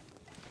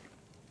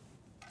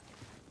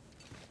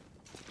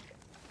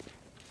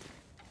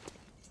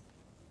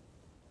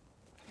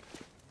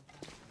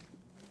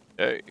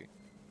 Hey.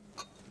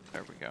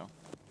 There we go.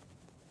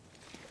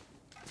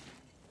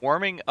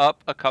 Warming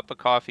up a cup of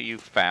coffee you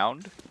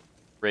found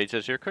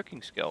raises your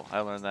cooking skill.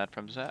 I learned that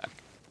from Zach.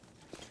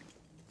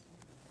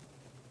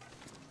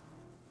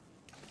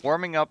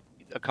 Warming up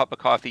a cup of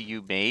coffee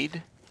you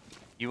made,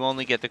 you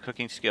only get the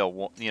cooking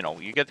skill, you know,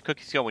 you get the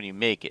cooking skill when you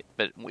make it,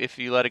 but if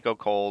you let it go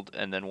cold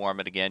and then warm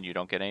it again, you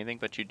don't get anything,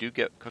 but you do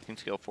get cooking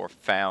skill for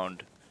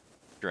found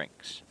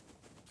drinks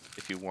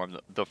if you warm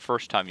the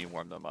first time you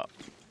warm them up.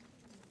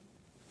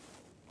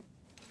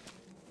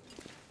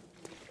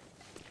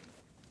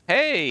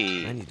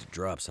 Hey! I need to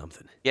drop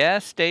something.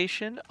 Gas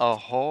station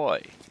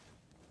ahoy.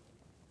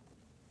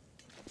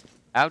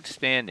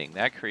 Outstanding.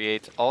 That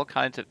creates all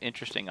kinds of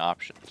interesting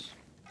options.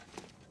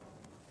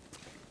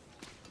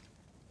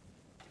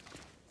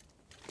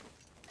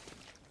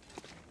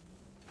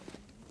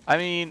 I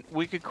mean,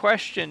 we could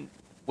question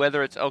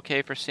whether it's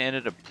okay for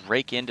Santa to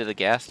break into the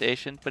gas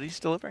station, but he's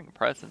delivering a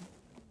present.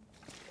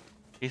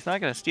 He's not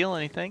going to steal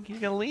anything. He's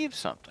going to leave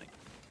something.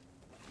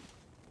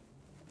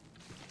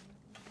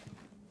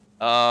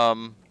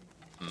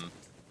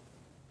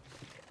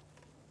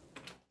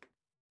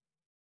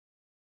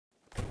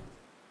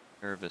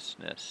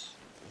 Nervousness.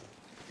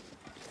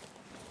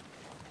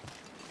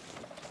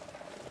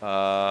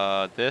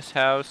 This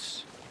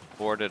house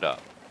boarded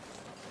up.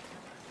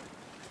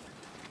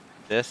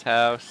 This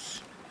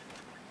house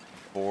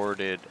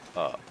boarded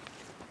up.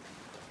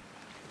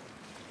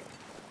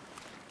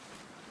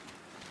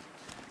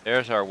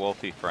 There's our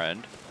wolfy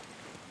friend.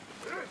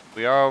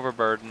 We are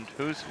overburdened.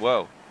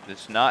 Whoa.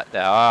 It's not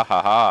that. Ah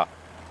ha ha.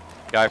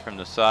 Guy from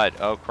the side.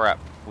 Oh crap.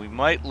 We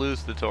might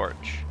lose the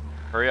torch.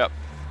 Hurry up.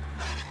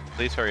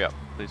 Please hurry up.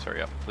 Please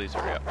hurry up. Please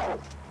hurry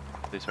up.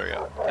 Please hurry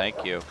up.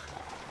 Thank you.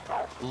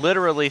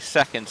 Literally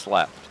seconds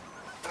left.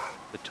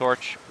 The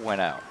torch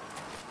went out.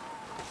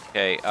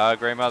 Okay,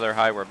 Grey Mother,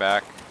 hi, we're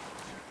back.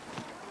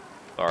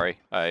 Sorry,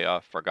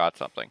 I forgot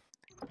something.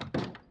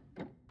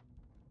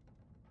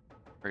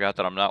 Forgot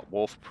that I'm not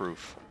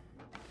wolf-proof.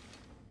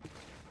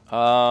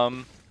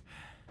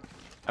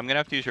 I'm gonna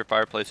have to use your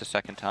fireplace a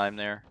second time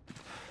there,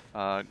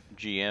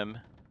 GM.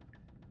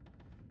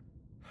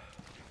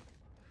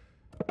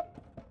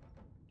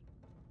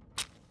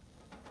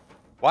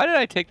 Why did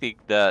I take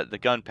the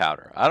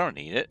gunpowder? I don't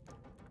need it.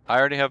 I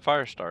already have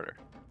fire starter.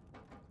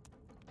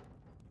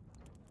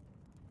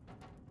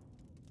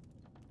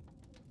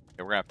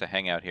 Okay, we're gonna have to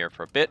hang out here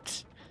for a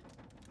bit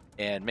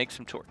and make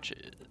some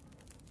torches.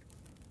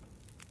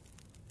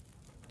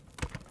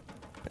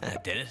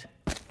 That did it.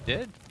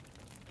 Did.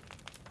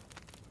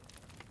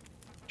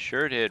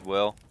 Sure did,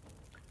 Will.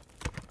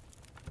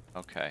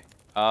 Okay.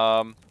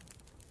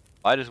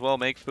 Might as well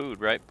make food,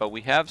 right? But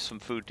we have some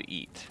food to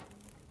eat.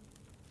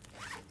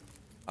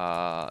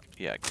 Yeah,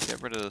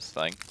 get rid of this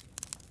thing.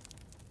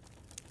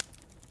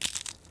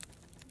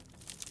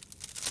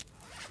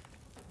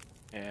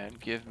 And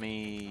give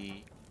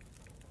me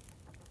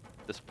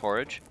this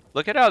porridge.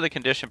 Look at how the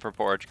condition for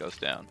porridge goes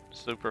down.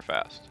 Super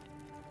fast.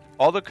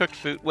 All the cooked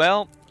food,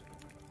 well,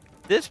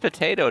 this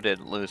potato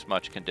didn't lose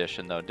much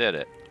condition though, did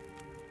it?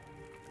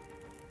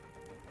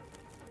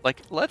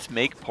 Like, let's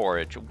make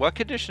porridge. What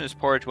condition is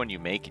porridge when you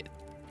make it?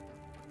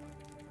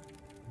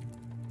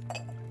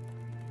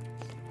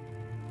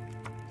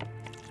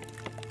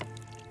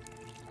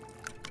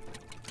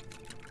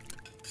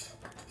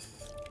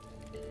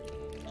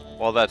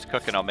 While that's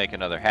cooking, I'll make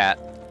another hat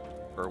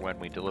for when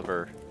we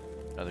deliver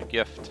another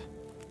gift.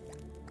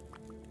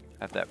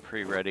 Have that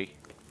pre-ready.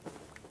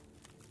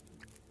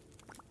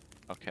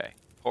 Okay,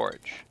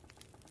 porridge.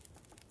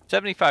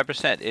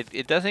 75%.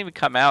 It doesn't even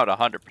come out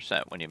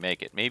 100% when you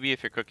make it. Maybe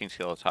if your cooking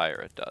skill is higher,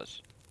 it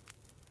does.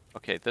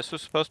 Okay, this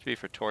was supposed to be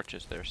for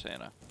torches there,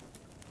 Santa.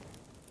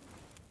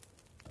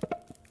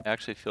 I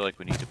actually feel like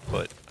we need to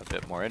put a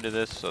bit more into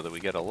this so that we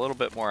get a little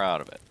bit more out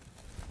of it.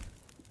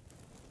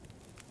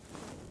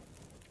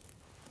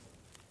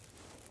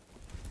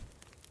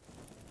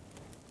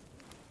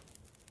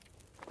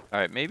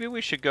 Alright, maybe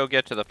we should go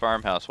get to the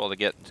farmhouse while the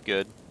getting's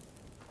good.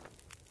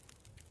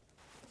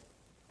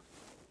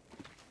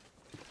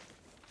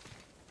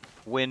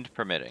 Wind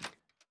permitting.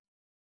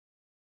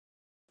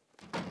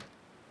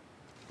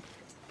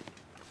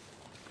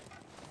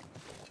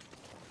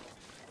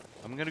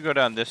 I'm gonna go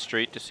down this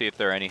street to see if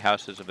there are any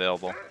houses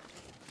available.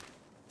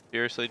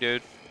 Seriously,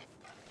 dude?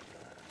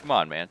 Come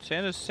on, man.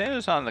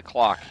 Santa's on the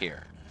clock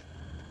here.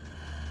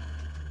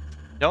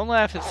 Don't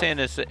laugh at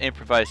Santa's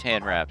improvised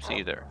hand wraps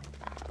either.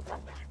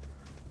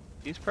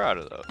 He's proud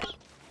of those.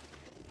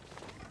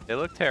 They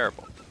look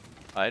terrible.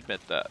 I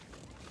admit that.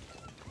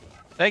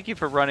 Thank you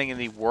for running in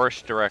the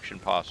worst direction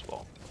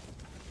possible.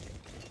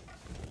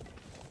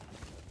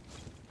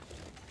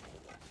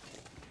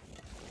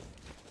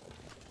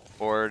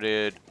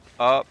 Boarded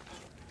up.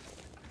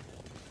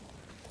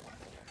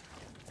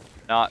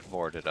 Not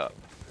boarded up.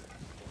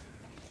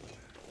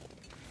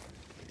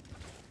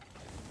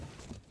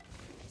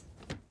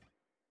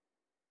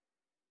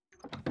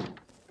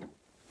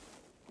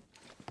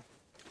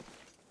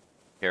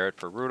 Carrot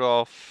for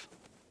Rudolph.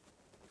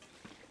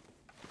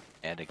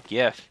 And a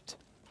gift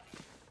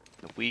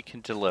that we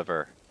can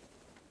deliver.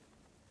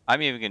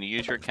 I'm even going to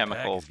use your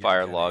chemical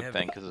fire log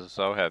thing because it's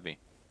so heavy.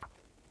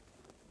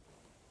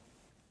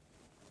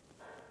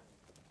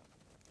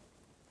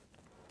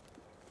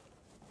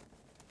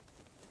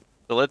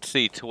 So let's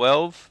see,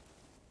 12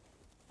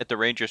 at the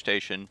ranger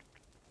station,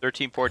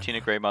 13, 14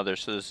 at Grey Mother,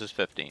 so this is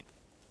 15.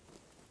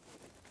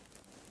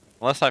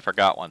 Unless I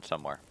forgot one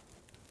somewhere.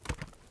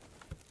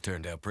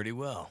 Turned out pretty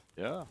well.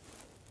 Yeah.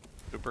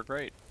 Super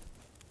great.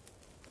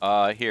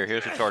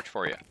 Here's a torch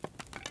for you.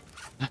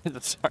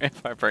 Sorry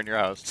if I burn your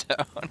house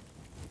down.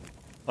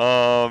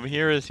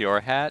 Here is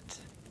your hat.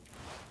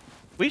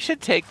 We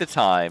should take the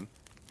time,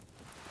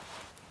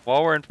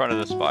 while we're in front of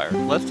this fire,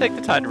 let's take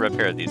the time to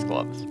repair these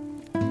gloves.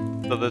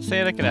 So that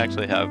Santa can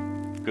actually have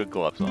good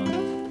gloves on.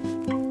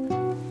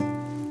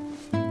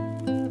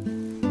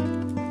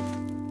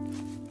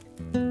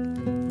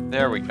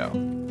 There we go.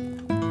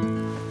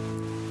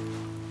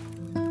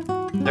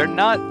 They're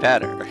not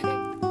better.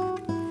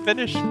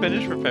 Finish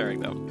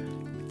repairing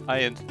them. I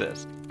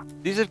insist.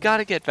 These have got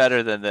to get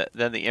better than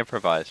the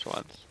improvised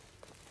ones.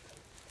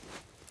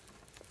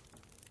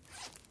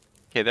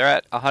 Okay, they're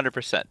at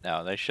 100%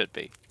 now. They should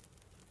be.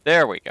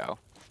 There we go.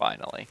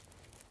 Finally.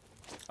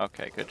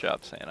 Okay, good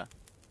job, Santa.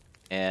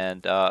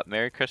 And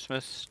Merry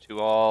Christmas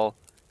to all,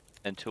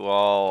 and to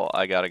all,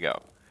 I gotta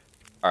go.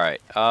 All right.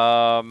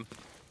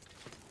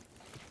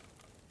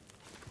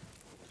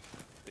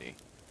 See.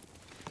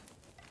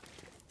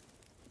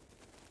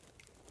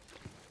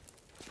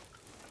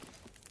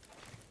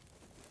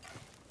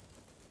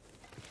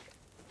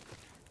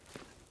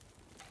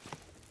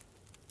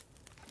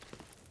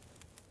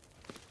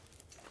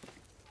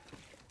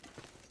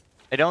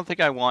 I don't think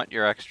I want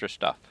your extra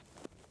stuff.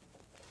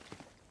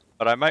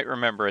 But I might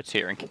remember it's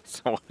here in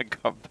case I want to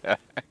come back.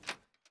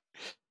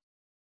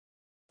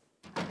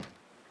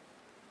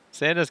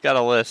 Santa's got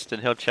a list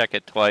and he'll check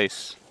it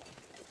twice.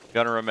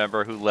 Gonna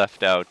remember who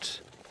left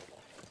out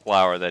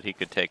flour that he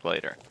could take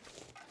later.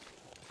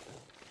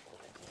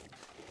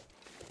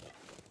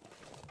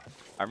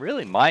 I'm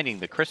really minding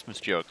the Christmas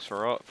jokes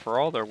for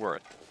all they're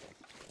worth.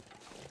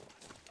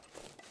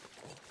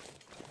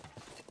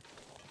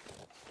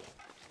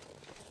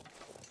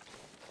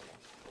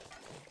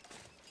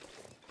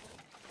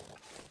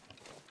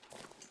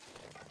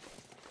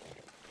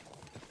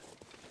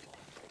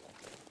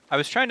 I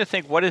was trying to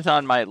think what is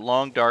on my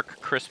long dark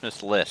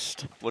Christmas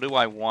list. What do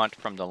I want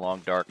from the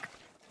long dark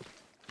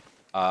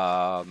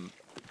from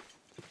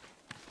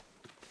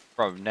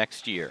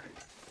next year?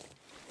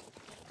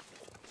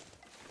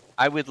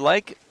 I would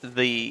like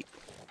the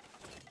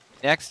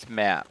next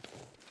map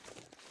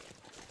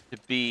to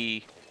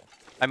be,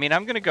 I mean,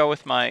 I'm going to go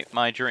with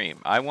my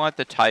dream. I want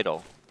the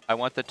title. I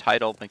want the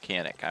title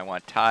mechanic. I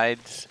want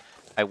tides.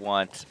 I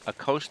want a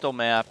coastal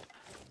map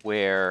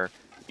where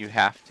you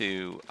have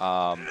to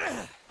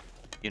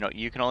you know,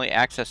 you can only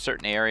access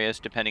certain areas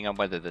depending on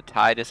whether the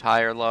tide is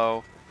high or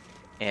low,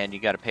 and you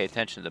got to pay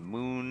attention to the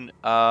moon,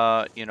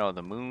 you know,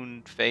 the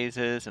moon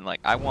phases, and like,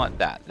 I want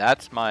that.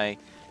 That's my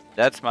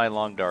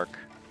long dark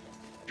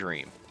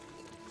dream.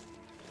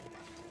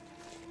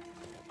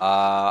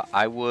 I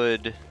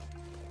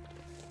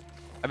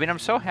mean, I'm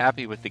so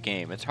happy with the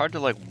game. It's hard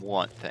to like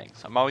want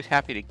things. I'm always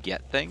happy to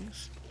get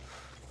things,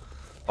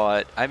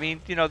 but I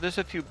mean, you know, there's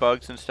a few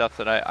bugs and stuff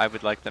that I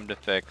would like them to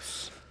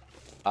fix.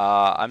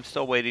 I'm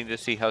still waiting to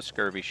see how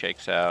scurvy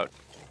shakes out.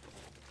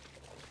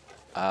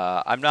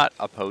 I'm not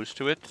opposed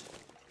to it.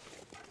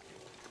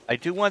 I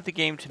do want the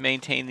game to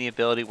maintain the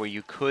ability where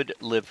you could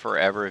live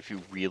forever if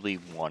you really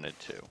wanted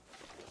to.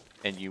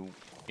 And you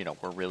know,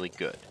 were really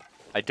good.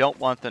 I don't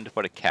want them to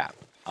put a cap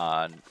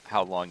on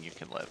how long you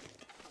can live.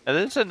 Now,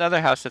 this is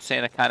another house that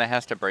Santa kind of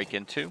has to break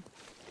into.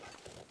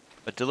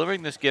 But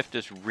delivering this gift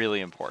is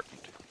really important.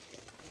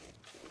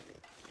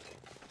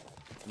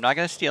 I'm not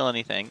going to steal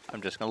anything.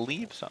 I'm just going to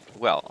leave some.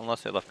 Well,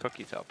 unless they left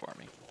cookies out for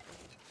me.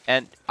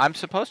 And I'm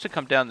supposed to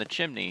come down the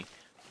chimney,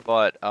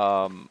 but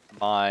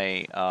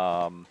my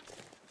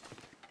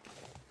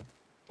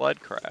flood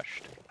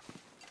crashed.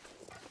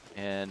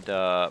 And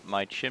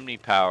my chimney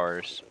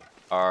powers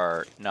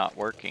are not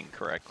working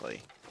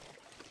correctly.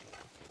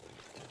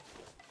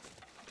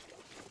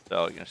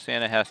 So, you know,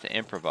 Santa has to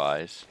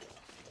improvise.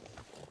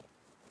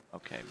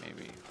 Okay,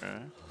 maybe.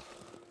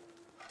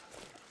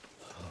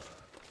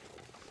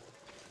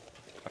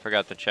 I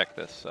forgot to check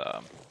this.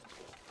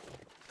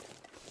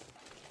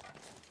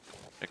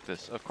 Check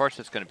this. Of course,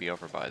 it's going to be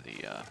over by the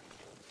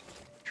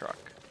truck.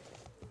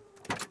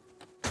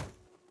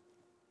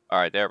 All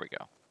right, there we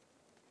go.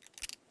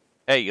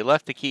 Hey, you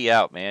left the key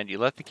out, man. You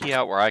left the key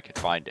out where I could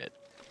find it.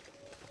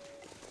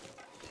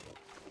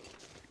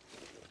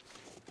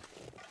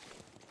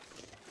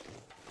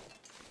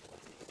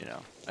 You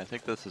know, I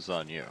think this is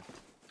on you.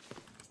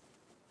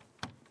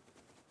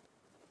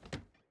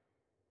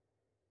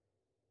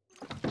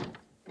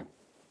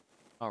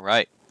 All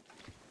right.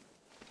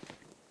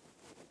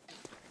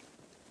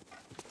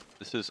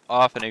 This is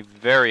often a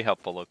very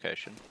helpful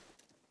location.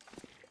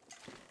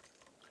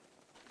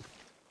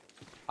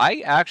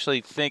 I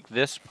actually think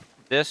this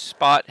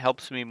spot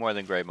helps me more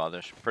than Grey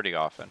Mother's pretty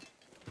often.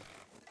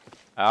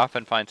 I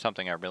often find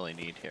something I really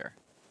need here.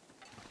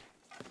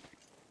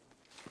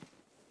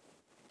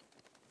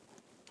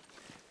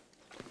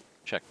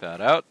 check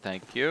that out.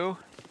 Thank you.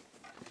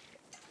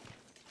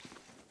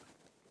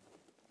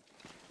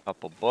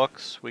 Couple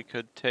books we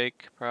could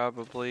take,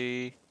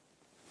 probably.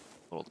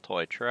 Little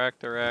toy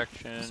tractor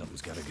action.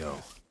 Something's gotta go.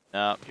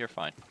 No, you're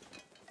fine.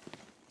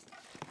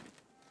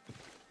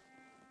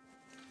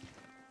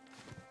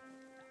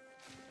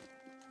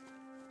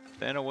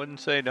 Santa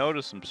wouldn't say no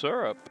to some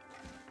syrup.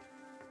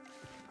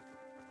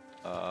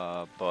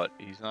 But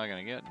he's not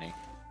gonna get any.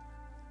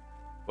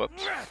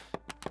 Whoops.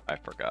 I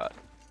forgot.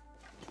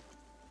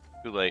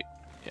 Too late.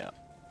 Yeah.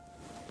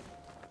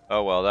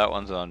 Oh well, that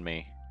one's on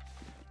me.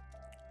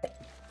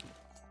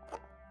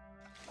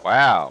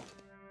 Wow.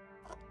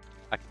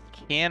 A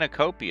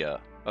canacopia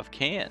of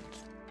cans.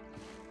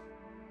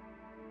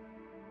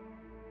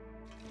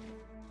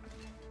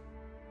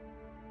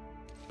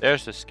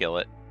 There's the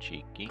skillet.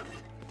 Cheeky.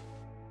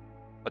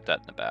 Put that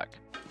in the back.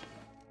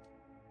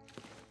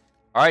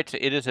 Alright, so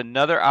it is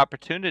another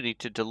opportunity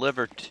to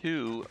deliver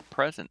 2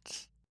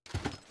 presents.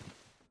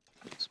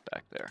 It's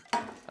back there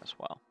as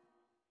well.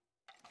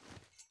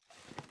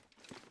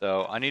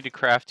 So I need to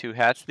craft 2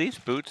 hats. These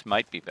boots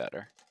might be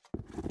better.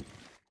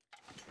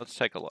 Let's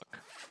take a look.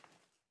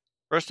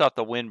 First off,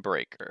 the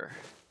windbreaker.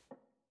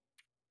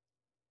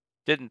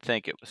 Didn't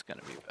think it was going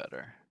to be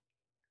better.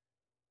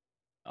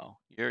 Oh,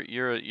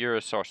 you're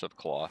a source of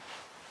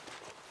cloth.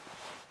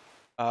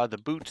 The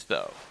boots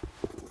though.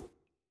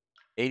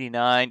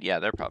 89. Yeah,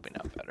 they're probably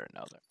not better.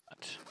 No, they're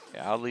not.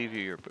 Yeah, I'll leave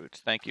you your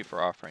boots. Thank you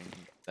for offering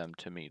them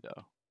to me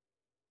though.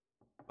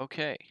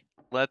 Okay,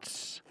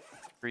 let's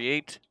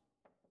create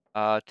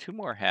 2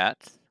 more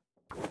hats.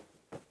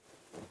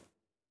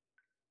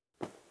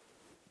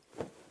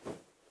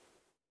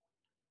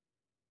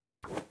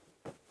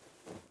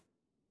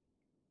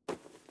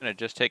 I'm gonna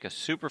just take a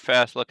super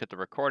fast look at the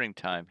recording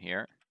time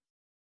here.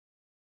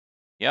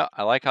 Yeah,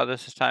 I like how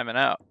this is timing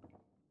out.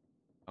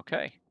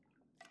 Okay.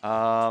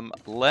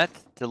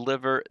 Let's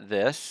deliver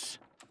this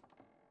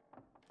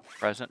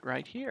present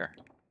right here.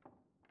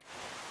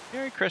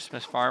 Merry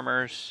Christmas,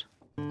 farmers.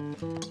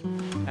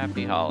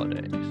 Happy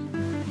holidays.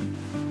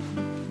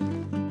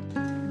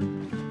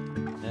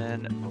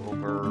 Then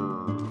over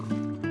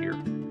here.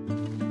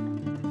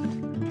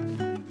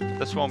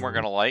 This one we're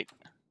gonna light.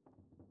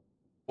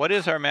 What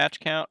is our match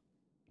count?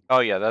 Oh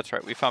yeah, that's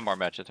right. We found more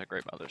matches at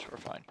Great Mother's. We're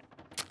fine.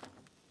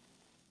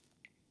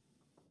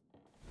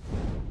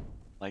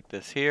 Like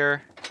this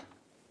here.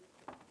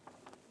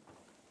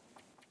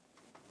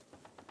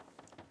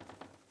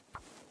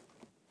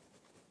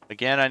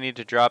 Again, I need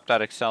to drop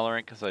that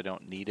accelerant because I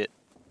don't need it.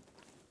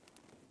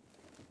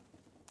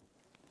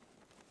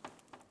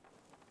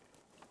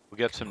 We'll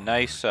get some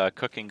nice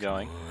cooking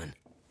going.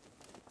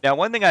 Now,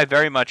 one thing I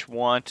very much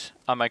want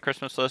on my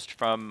Christmas list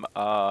from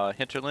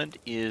Hinterland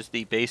is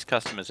the base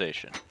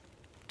customization.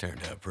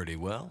 Turned out pretty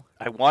well.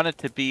 I want it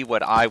to be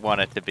what I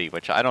want it to be,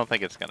 which I don't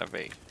think it's going to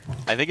be.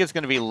 I think it's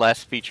going to be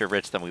less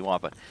feature-rich than we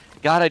want, but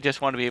God, I just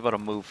want to be able to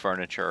move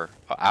furniture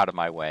out of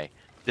my way.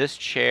 This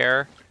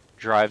chair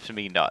drives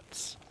me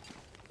nuts.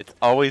 It's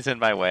always in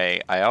my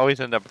way. I always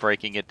end up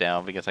breaking it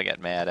down because I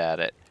get mad at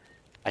it.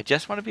 I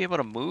just want to be able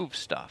to move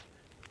stuff.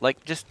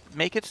 Like, just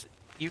make it...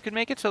 You can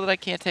make it so that I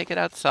can't take it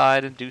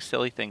outside and do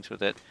silly things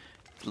with it.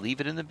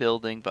 Leave it in the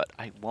building, but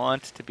I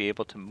want to be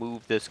able to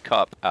move this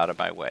cup out of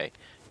my way.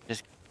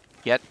 Just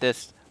get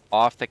this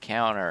off the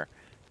counter.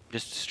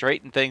 Just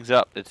straighten things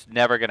up. It's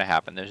never going to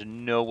happen. There's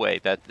no way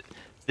that...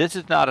 This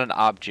is not an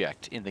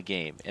object in the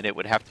game, and it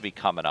would have to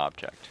become an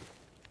object.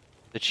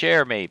 The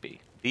chair,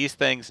 maybe. These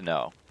things,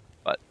 no.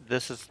 But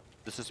this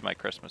is my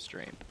Christmas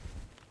dream.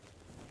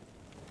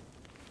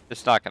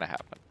 It's not going to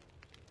happen.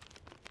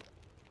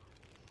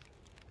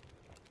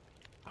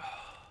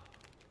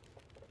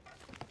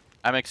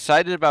 I'm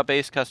excited about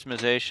base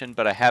customization,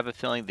 but I have a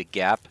feeling the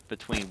gap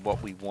between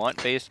what we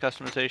want base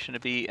customization to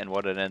be and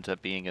what it ends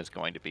up being is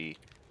going to be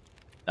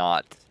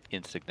not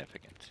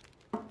insignificant.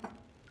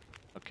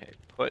 Okay,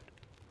 put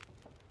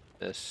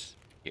this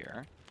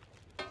here.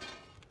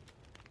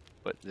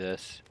 Put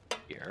this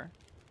here.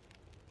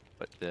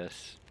 Put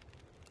this...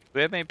 Do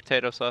we have any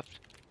potatoes left?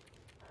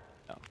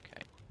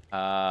 Okay.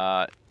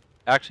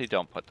 Actually,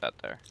 don't put that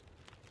there.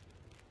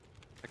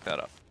 Pick that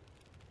up.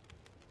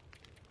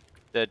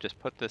 Instead, just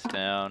put this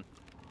down.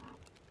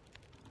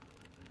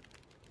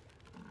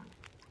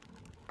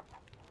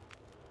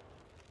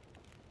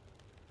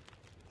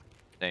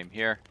 Same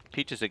here.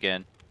 Peaches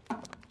again.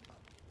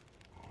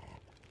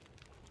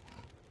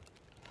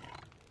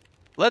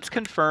 Let's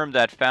confirm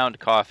that found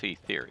coffee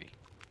theory.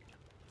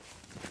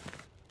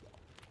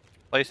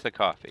 Place the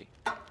coffee.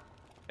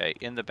 Okay,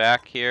 in the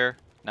back here.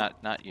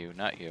 Not you,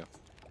 not you.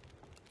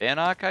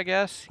 Bannock, I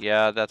guess?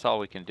 Yeah, that's all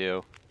we can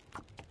do.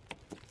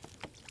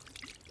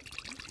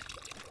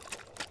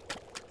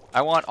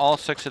 I want all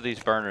 6 of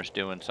these burners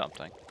doing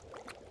something.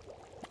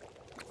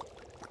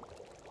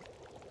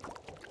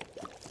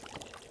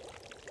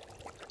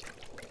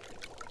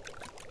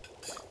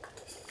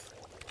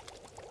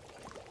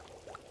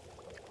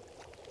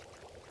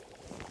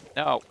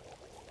 No.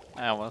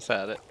 I almost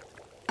had it.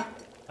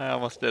 I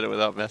almost did it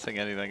without messing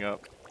anything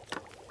up.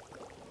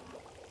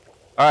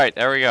 Alright,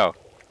 there we go.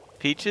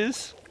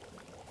 peaches,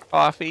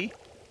 coffee,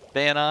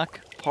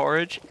 bannock,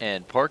 porridge,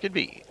 and pork and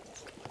beans.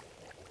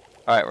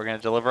 Alright, we're going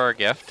to deliver our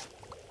gift.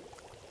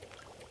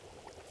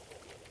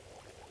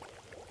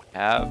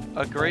 Have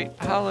a great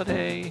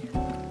holiday.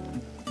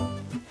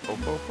 Ho,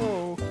 ho,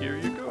 ho. Here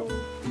you go.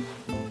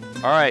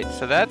 Alright,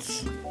 so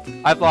that's...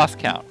 I've lost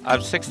count.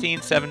 I've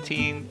 16,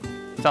 17,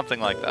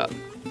 something like that.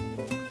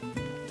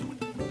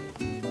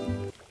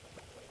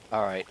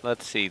 Alright,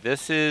 let's see.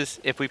 This is...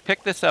 If we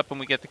pick this up and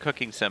we get the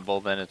cooking symbol,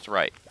 then it's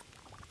right.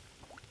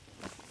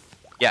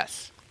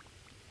 Yes.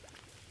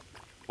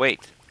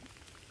 Wait.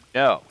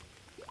 No.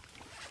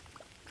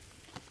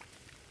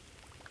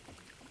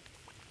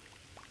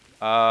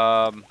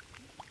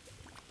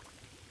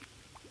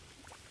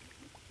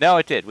 No,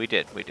 it did. We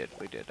did.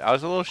 I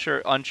was a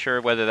little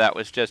unsure whether that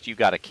was just you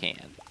got a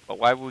can. But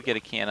why would we get a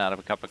can out of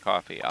a cup of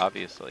coffee?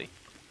 Obviously.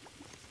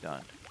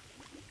 Done.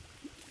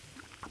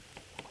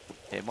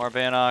 Okay, more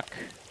bannock.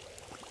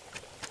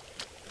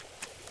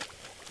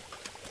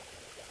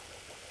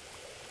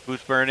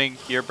 Who's burning?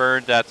 You're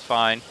burned, that's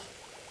fine.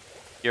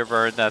 You're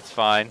burned, that's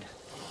fine.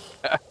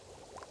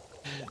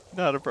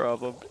 Not a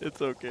problem.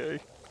 It's okay.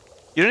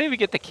 You don't even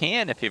get the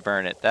can if you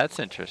burn it. That's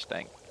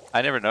interesting.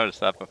 I never noticed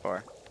that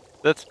before.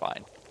 That's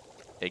fine.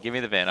 Okay, give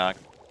me the bannock.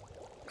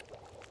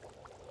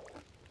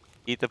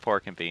 Eat the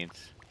pork and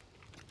beans.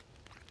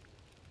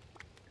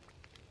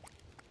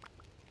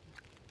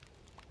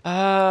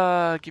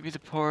 Give me the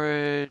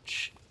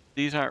porridge.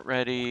 These aren't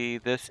ready.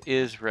 This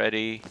is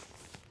ready.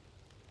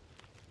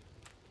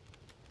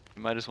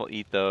 You might as well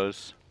eat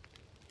those.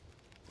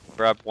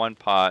 Grab one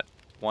pot,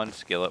 one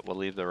skillet. We'll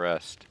leave the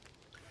rest.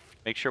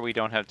 Make sure we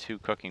don't have 2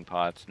 cooking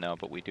pots. No,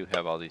 but we do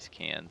have all these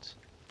cans.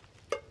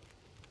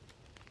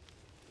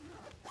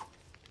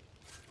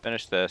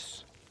 Finish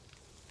this.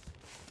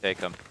 Take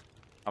them.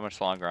 How much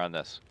longer on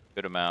this?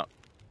 Good amount.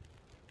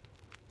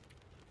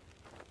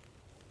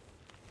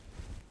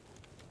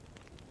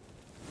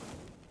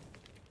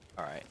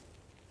 Alright.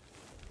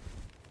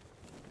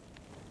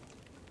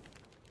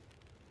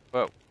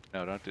 Whoa.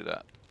 No, don't do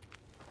that.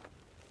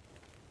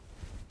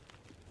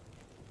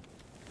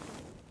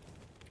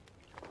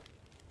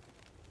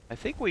 I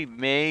think we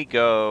may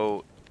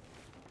go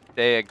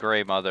Day at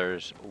Grey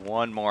Mother's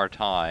one more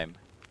time.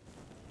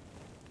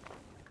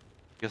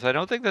 Because I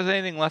don't think there's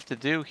anything left to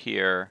do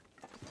here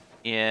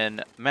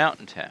in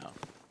Mountain Town.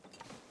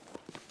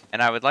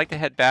 And I would like to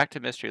head back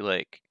to Mystery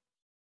Lake.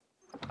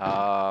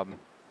 Don't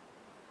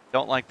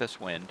like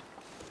this wind.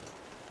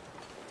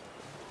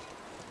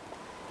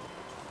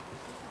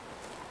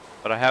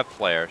 But I have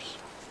flares.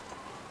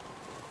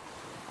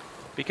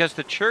 Because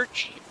the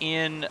church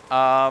in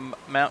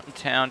Mountain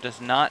Town does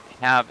not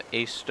have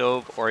a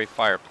stove or a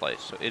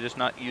fireplace. So it is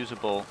not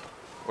usable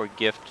for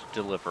gift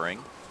delivering.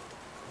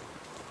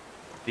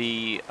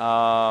 There's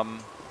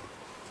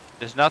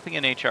nothing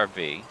in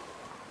HRV.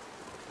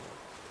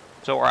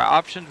 So our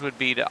options would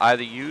be to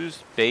either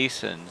use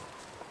Basin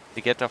to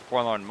get to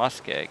Forlorn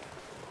Muskeg.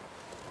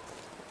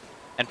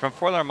 And from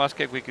Forlorn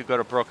Muskeg we could go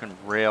to Broken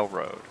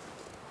Railroad,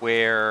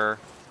 where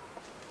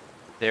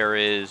there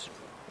is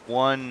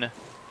one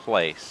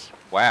place.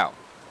 Wow.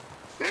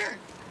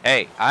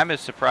 Hey, I'm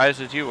as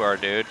surprised as you are,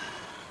 dude.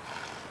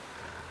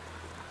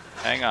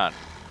 Hang on.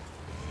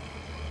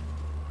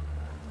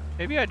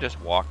 Maybe I just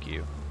walk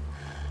you.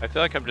 I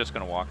feel like I'm just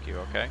gonna walk you,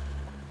 okay?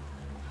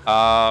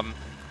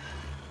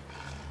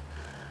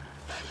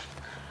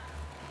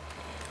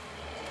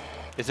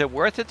 Is it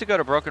worth it to go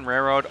to Broken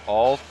Railroad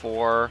all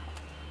for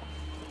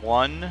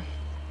one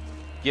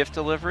gift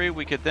delivery?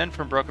 We could then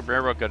from Broken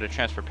Railroad go to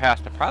Transfer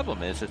Pass. The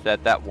problem is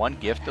that one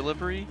gift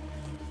delivery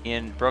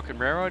in Broken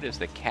Railroad is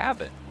the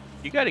cabin.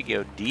 You gotta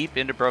go deep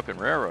into Broken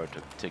Railroad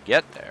to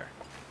get there.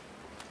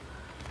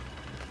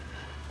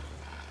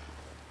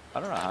 I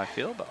don't know how I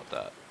feel about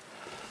that.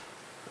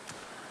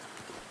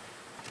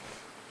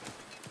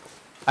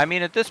 I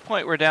mean, at this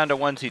point, we're down to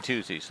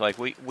onesie-twosies. Like,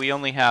 we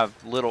only have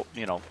little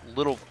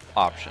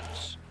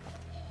options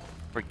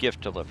for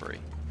gift delivery.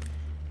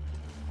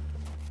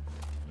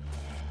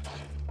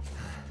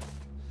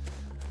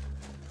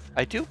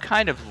 I do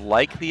kind of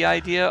like the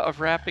idea of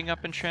wrapping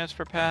up in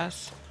Transfer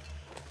Pass.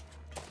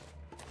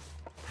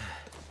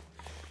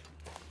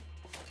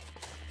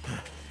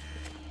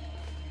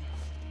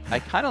 I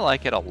kind of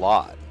like it a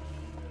lot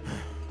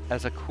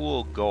as a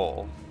cool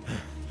goal.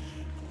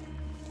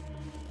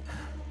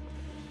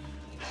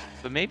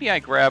 But maybe I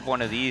grab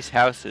one of these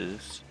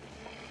houses,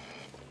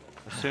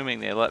 assuming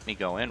they let me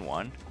go in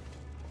one.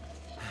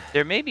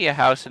 There may be a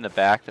house in the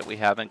back that we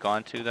haven't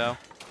gone to, though.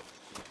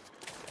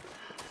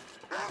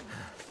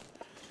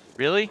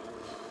 Really?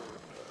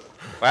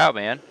 Wow,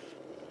 man.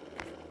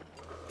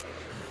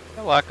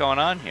 Got a lot going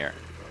on here.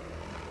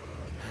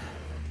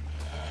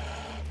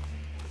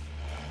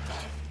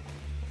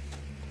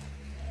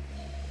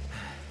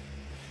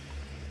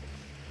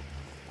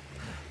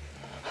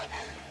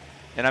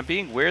 And I'm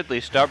being weirdly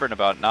stubborn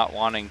about not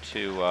wanting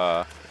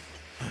to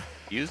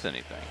use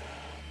anything.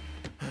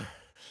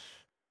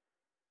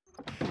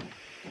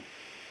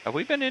 Have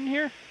we been in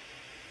here?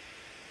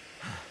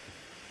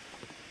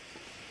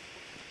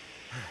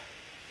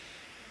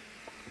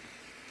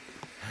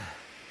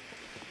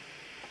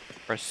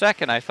 For a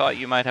second, I thought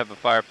you might have a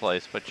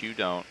fireplace, but you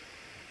don't.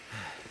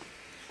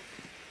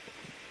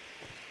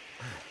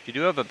 You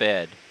do have a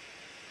bed.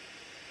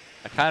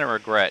 I kind of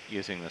regret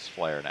using this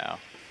flare now.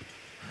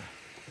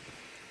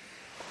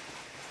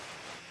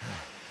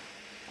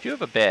 You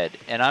have a bed,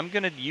 and I'm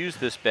going to use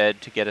this bed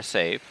to get a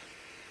save.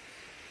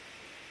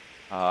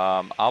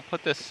 I'll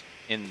put this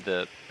in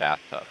the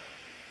bathtub.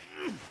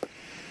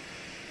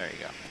 There you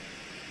go.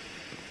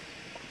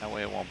 That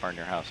way it won't burn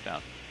your house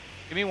down.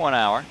 Give me 1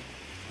 hour.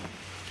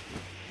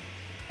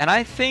 And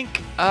I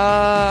think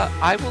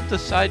I will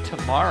decide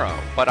tomorrow,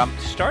 but I'm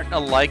starting to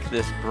like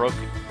this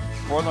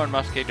Forlorn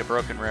Musket to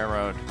Broken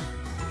Railroad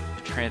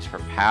to transfer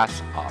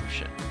pass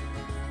option.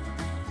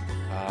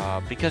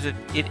 Because it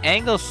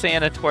angles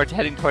Santa towards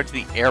heading towards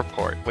the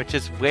airport, which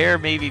is where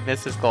maybe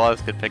Mrs.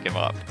 Claus could pick him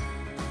up.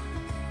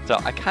 So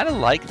I kind of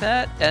like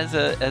that as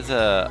an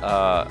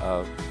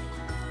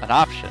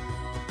option.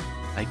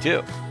 I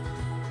do.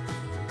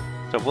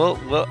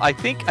 So I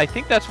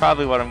think that's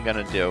probably what I'm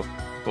gonna do,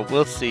 but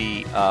we'll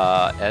see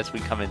as we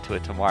come into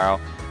it tomorrow.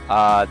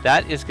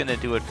 That is gonna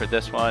do it for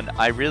this one.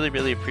 I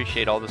really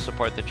appreciate all the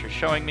support that you're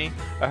showing me.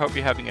 I hope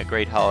you're having a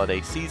great holiday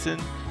season,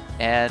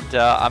 and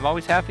I'm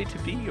always happy to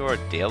be your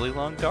daily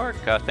long dark.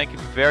 Thank you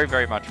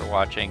very much for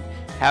watching.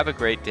 Have a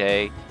great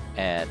day,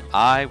 and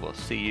I will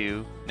see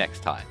you next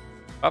time.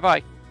 Bye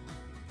bye.